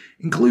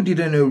 Included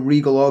in a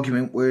regal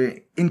argument were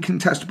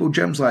incontestable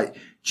gems like,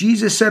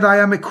 Jesus said I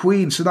am a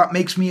queen, so that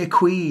makes me a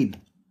queen.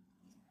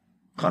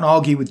 Can't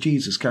argue with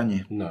Jesus, can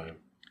you? No.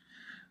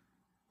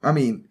 I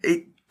mean,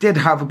 it did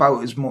have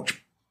about as much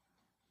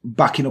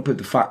backing up of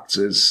the facts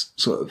as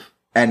sort of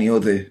any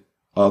other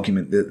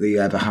argument that they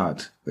ever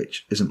had,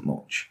 which isn't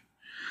much.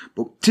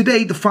 But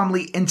today, the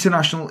Family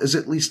International is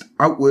at least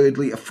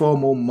outwardly a far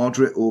more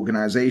moderate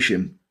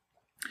organisation.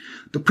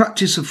 The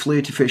practice of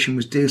flirty fishing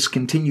was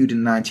discontinued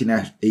in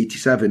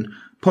 1987,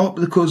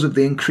 partly because of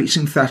the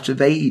increasing threat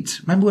of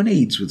AIDS. Remember when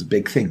AIDS was a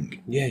big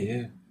thing?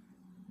 Yeah.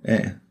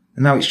 Yeah.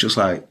 And now it's just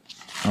like,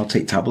 I'll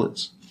take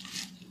tablets.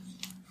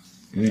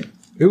 Yeah.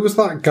 Who was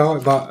that guy,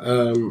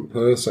 that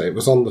person? It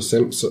was on The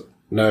Simpsons.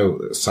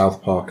 No,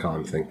 South Park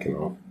I'm thinking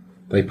of.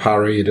 They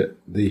parodied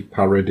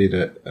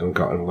it and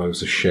got in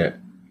loads of shit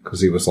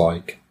because he was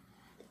like,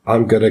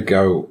 I'm going to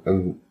go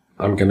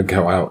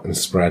out and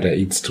spread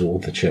AIDS to all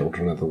the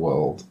children of the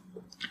world.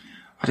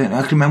 I don't know.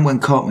 I can remember when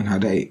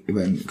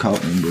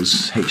Cartman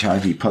was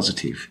HIV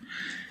positive.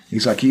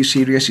 He's like, are you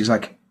serious? He's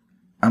like,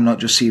 I'm not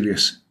just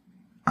serious.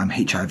 I'm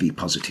HIV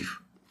positive.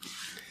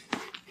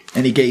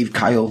 And he gave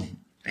Kyle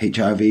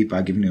HIV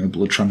by giving him a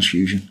blood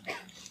transfusion.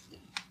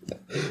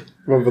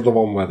 Remember the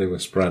one where they were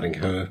spreading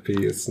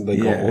herpes and they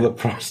got all the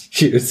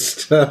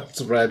prostitutes to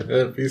spread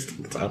herpes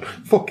to the town?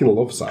 Fucking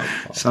love South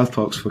Park. South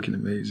Park's fucking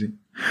amazing.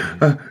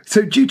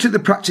 So due to the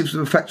practice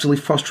of effectively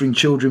fostering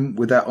children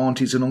with their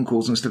aunties and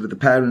uncles instead of the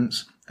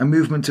parents, a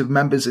movement of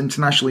members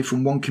internationally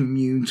from one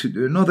commune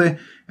to another,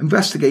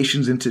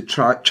 investigations into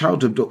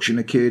child abduction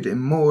occurred in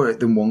more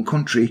than one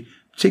country,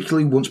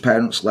 particularly once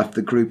parents left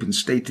the group and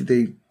stated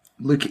they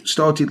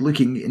started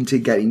looking into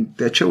getting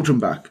their children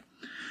back.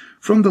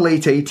 From the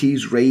late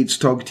 80s, raids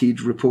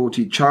targeted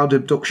reported child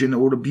abduction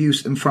or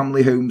abuse in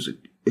family homes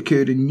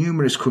occurred in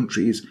numerous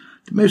countries,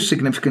 the most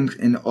significant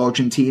in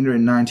Argentina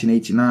in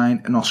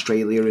 1989 and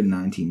Australia in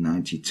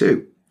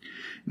 1992.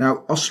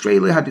 Now,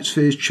 Australia had its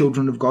first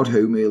Children of God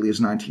home early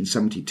as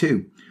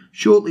 1972,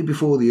 shortly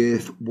before the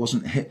Earth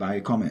wasn't hit by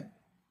a comet.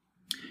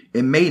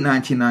 In May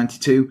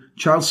 1992,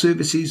 Child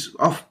Services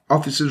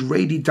officers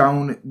raided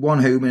down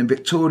one home in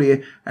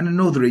Victoria and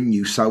another in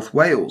New South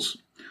Wales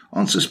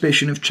on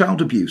suspicion of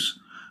child abuse.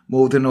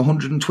 More than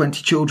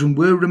 120 children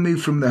were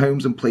removed from the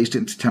homes and placed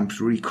into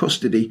temporary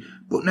custody,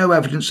 but no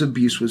evidence of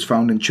abuse was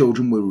found and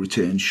children were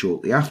returned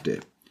shortly after.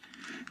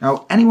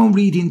 Now, anyone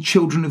reading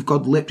Children of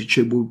God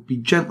literature will be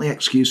gently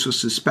excused for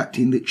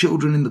suspecting that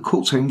children in the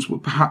cult homes were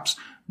perhaps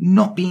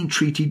not being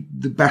treated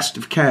the best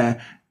of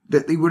care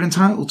that they were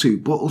entitled to,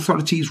 but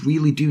authorities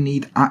really do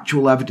need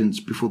actual evidence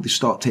before they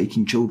start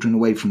taking children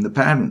away from the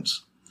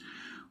parents.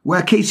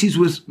 Where cases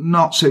was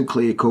not so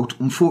clear-cut,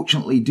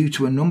 unfortunately due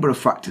to a number of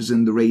factors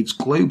in the raids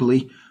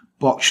globally,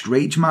 botched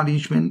rage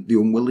management, the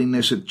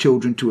unwillingness of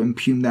children to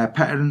impugn their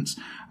parents,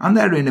 and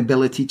their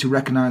inability to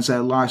recognise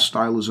their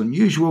lifestyle as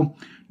unusual,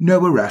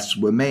 no arrests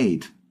were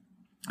made.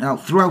 Now,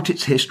 throughout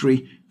its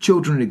history,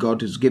 Children of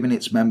God has given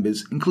its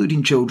members,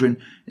 including children,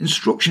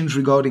 instructions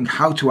regarding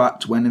how to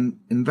act when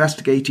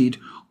investigated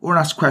or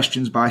asked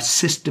questions by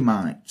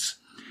systemites.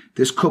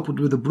 This, coupled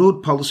with a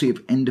broad policy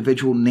of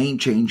individual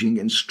name-changing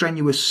and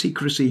strenuous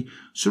secrecy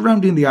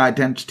surrounding the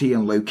identity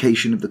and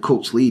location of the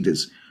cult's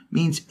leaders,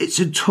 means it's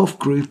a tough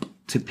group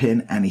to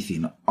pin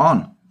anything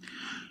on.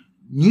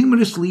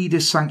 Numerous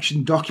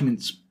leader-sanctioned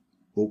documents,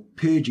 or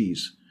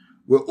purges,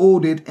 were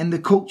ordered in the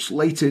cult's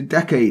later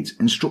decades,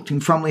 instructing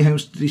family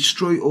homes to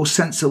destroy or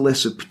censor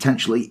lists of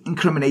potentially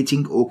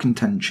incriminating or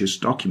contentious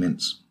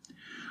documents.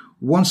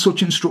 One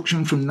such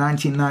instruction from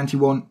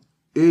 1991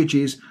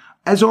 urges,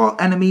 as our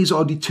enemies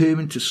are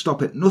determined to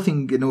stop at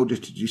nothing in order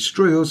to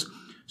destroy us,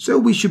 so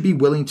we should be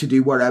willing to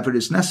do whatever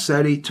is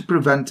necessary to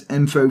prevent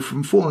info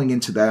from falling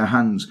into their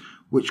hands,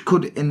 which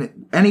could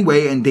in any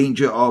way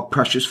endanger our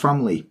precious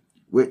family,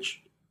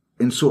 which,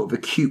 in sort of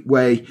a cute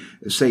way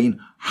of saying,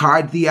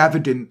 hide the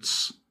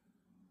evidence.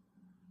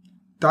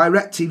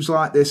 Directives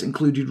like this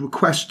included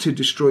requests to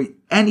destroy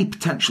any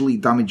potentially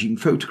damaging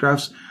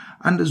photographs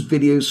and as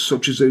videos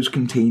such as those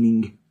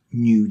containing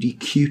nudie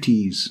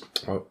cuties.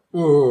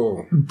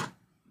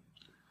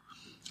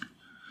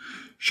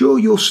 Sure,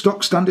 your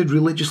stock standard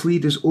religious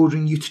leaders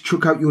ordering you to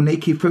chuck out your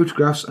naked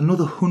photographs,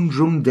 another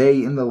humdrum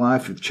day in the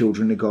life of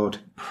Children of God.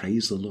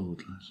 Praise the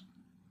Lord, lads.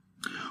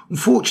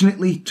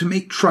 Unfortunately, to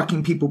make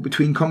tracking people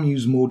between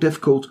communes more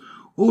difficult,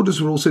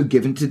 orders were also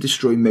given to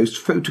destroy most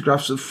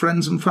photographs of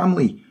friends and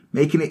family,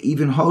 making it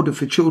even harder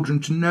for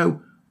children to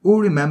know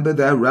or remember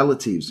their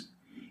relatives.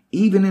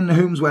 Even in the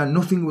homes where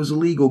nothing was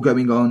illegal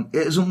going on,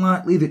 it is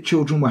unlikely that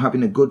children were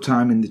having a good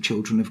time in the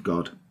Children of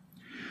God.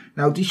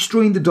 Now,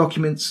 destroying the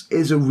documents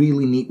is a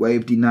really neat way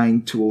of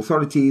denying to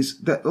authorities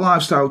that the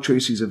lifestyle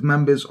choices of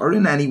members are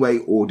in any way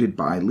ordered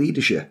by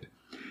leadership.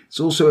 It's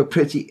also a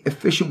pretty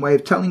efficient way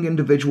of telling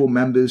individual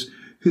members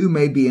who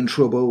may be in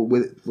trouble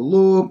with the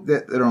law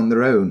that they're on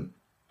their own.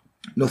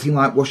 Nothing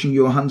like washing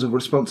your hands of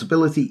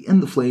responsibility in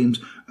the flames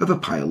of a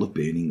pile of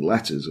burning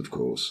letters, of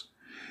course.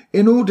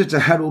 In order to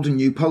herald a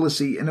new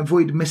policy and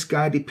avoid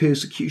misguided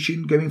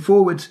persecution going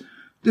forward,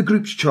 the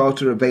group's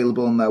charter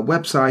available on their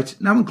website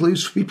now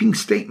includes sweeping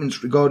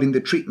statements regarding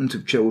the treatment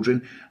of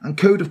children and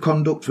code of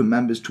conduct for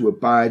members to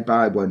abide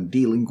by when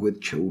dealing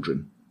with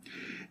children.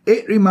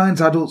 It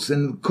reminds adults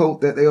in the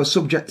cult that they are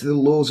subject to the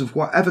laws of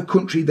whatever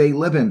country they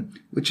live in,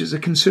 which is a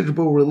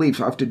considerable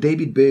relief after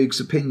David Berg's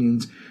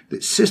opinions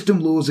that system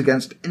laws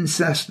against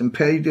incest and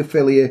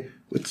paedophilia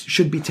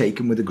should be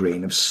taken with a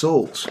grain of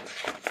salt.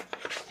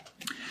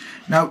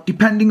 Now,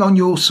 depending on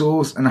your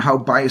source and how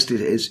biased it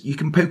is, you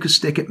can poke a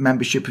stick at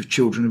membership of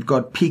Children of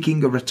God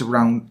peaking at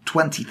around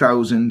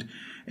 20,000.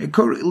 It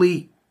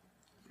currently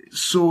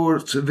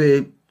sort of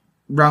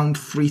around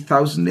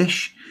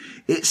 3,000-ish.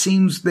 It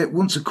seems that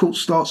once a cult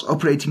starts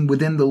operating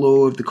within the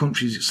law of the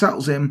countries it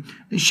settles in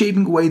and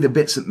shaving away the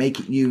bits that make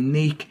it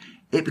unique,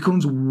 it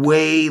becomes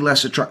way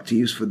less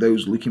attractive for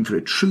those looking for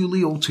a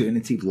truly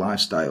alternative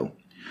lifestyle.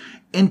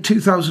 In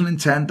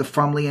 2010, the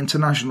Family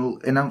International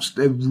announced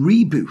a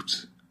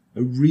reboot,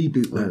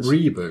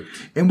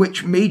 in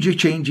which major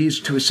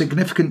changes to a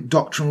significant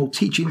doctrinal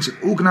teachings and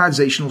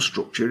organisational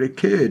structure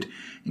occurred,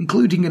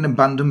 including an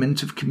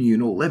abandonment of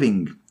communal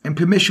living and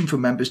permission for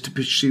members to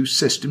pursue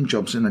system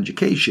jobs and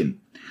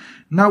education.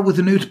 Now with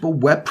a notable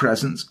web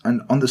presence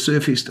and on the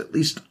surface at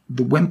least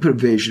the whimper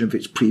version of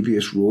its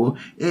previous Raw,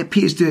 it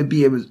appears to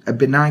be a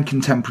benign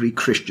contemporary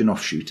Christian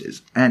offshoot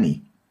as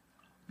any.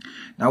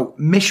 Now,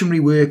 missionary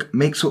work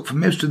makes up for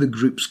most of the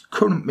group's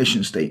current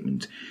mission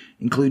statement,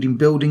 including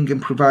building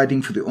and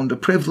providing for the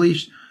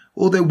underprivileged,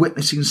 although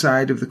witnessing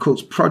side of the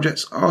cult's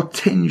projects are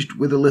tinged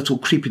with a little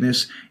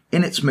creepiness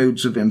in its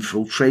modes of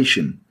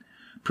infiltration.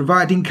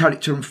 Providing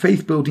character and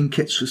faith-building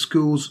kits for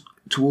schools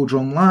to order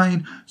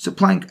online,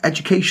 supplying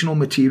educational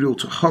material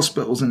to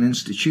hospitals and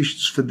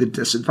institutions for the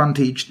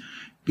disadvantaged,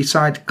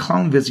 beside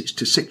clown visits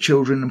to sick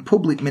children and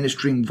public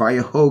ministering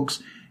via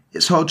hugs,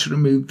 it's hard to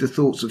remove the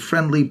thoughts of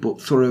friendly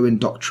but thorough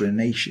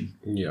indoctrination.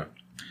 Yeah.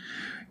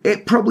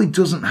 It probably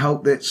doesn't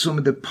help that some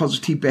of the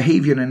positive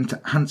behaviour and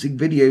enhancing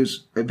videos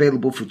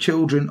available for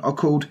children are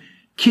called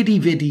kiddie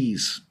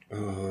viddies.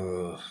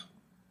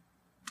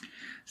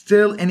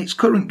 Still, in its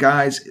current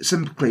guise, its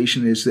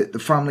implication is that the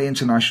Family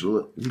International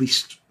at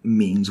least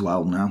means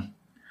well now.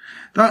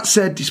 That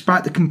said,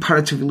 despite the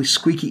comparatively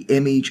squeaky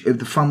image of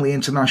the Family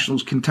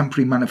International's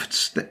contemporary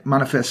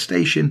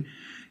manifestation,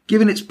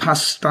 given its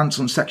past stance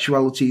on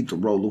sexuality, the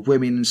role of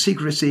women and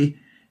secrecy,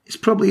 it's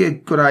probably a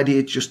good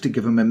idea just to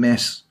give them a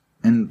miss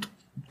and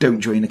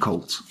don't join a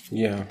cult.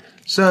 Yeah.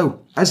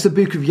 So, as the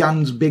Book of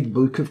Jan's big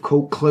book of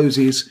cult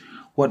closes,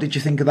 what did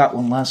you think of that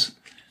one, Les?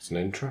 It's an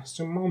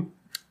interesting one.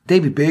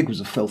 David Berg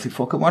was a filthy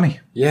fucker, wasn't he?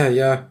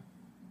 Yeah.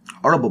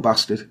 Horrible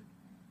bastard.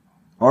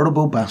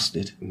 Horrible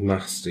bastard.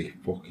 Nasty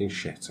fucking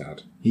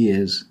shithead. He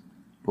is.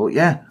 But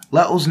yeah,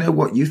 let us know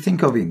what you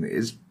think of him.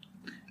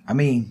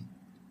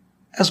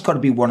 That's got to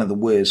be one of the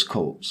worst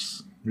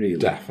cults, really.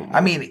 Definitely. I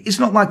mean, it's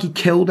not like he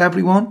killed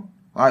everyone,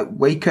 like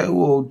Waco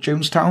or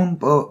Jonestown,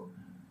 but...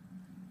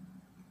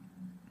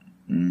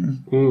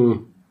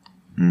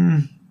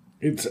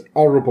 It's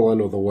horrible in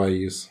other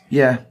ways.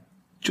 Yeah,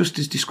 just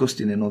as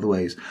disgusting in other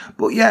ways.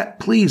 But yeah,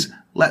 please,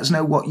 let us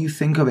know what you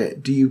think of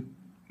it. Do you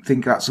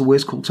think that's the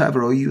worst cult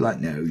ever, or are you like,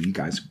 no, you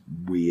guys are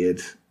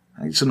weird?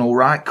 It's an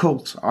alright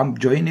cult. I'm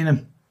joining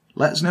them.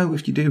 Let us know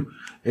if you do.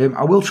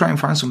 I will try and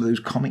find some of those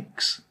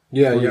comics.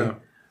 Yeah.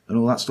 And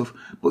all that stuff.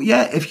 But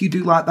yeah, if you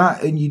do like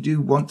that and you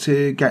do want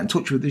to get in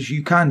touch with us,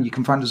 you can. You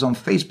can find us on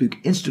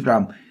Facebook,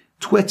 Instagram,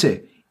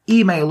 Twitter.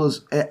 Email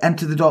us at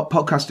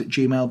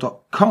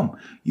enterthedogpodcast@gmail.com.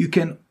 You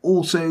can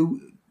also,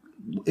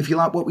 if you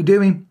like what we're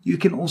doing, you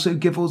can also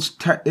give us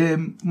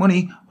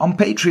money on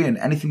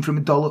Patreon. Anything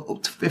from $1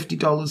 up to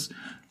 $50.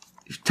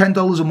 If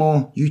 $10 or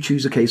more, you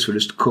choose a case for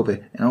us to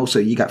cover. And also,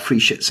 you get free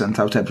shit sent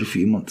out every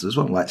few months as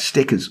well, like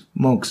stickers,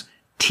 mugs,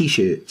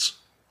 T-shirts.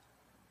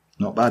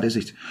 Not bad, is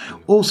it?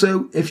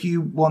 Also, if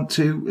you want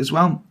to as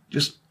well,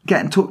 just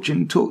get in touch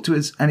and talk to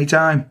us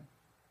anytime.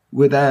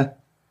 We're there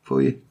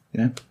for you. You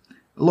know,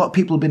 a lot of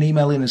people have been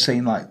emailing us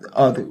saying like,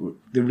 oh,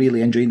 they're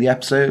really enjoying the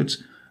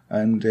episodes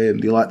and they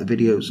like the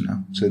videos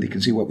now, so they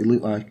can see what we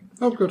look like.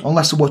 Oh, good.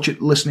 Unless they watch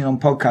it listening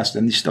on podcast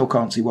and they still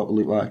can't see what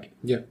we look like.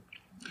 Yeah.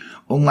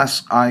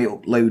 Unless I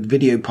upload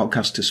video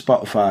podcasts to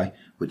Spotify,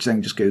 which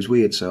then just goes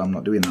weird, so I'm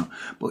not doing that.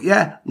 But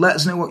yeah, let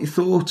us know what you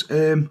thought.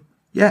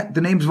 Yeah,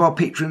 the names of our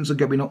patrons are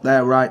going up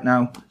there right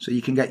now, so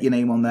you can get your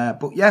name on there.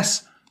 But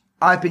yes,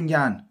 I've been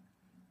Jan.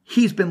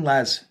 He's been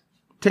Les.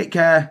 Take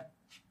care.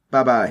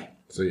 Bye-bye.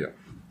 See ya.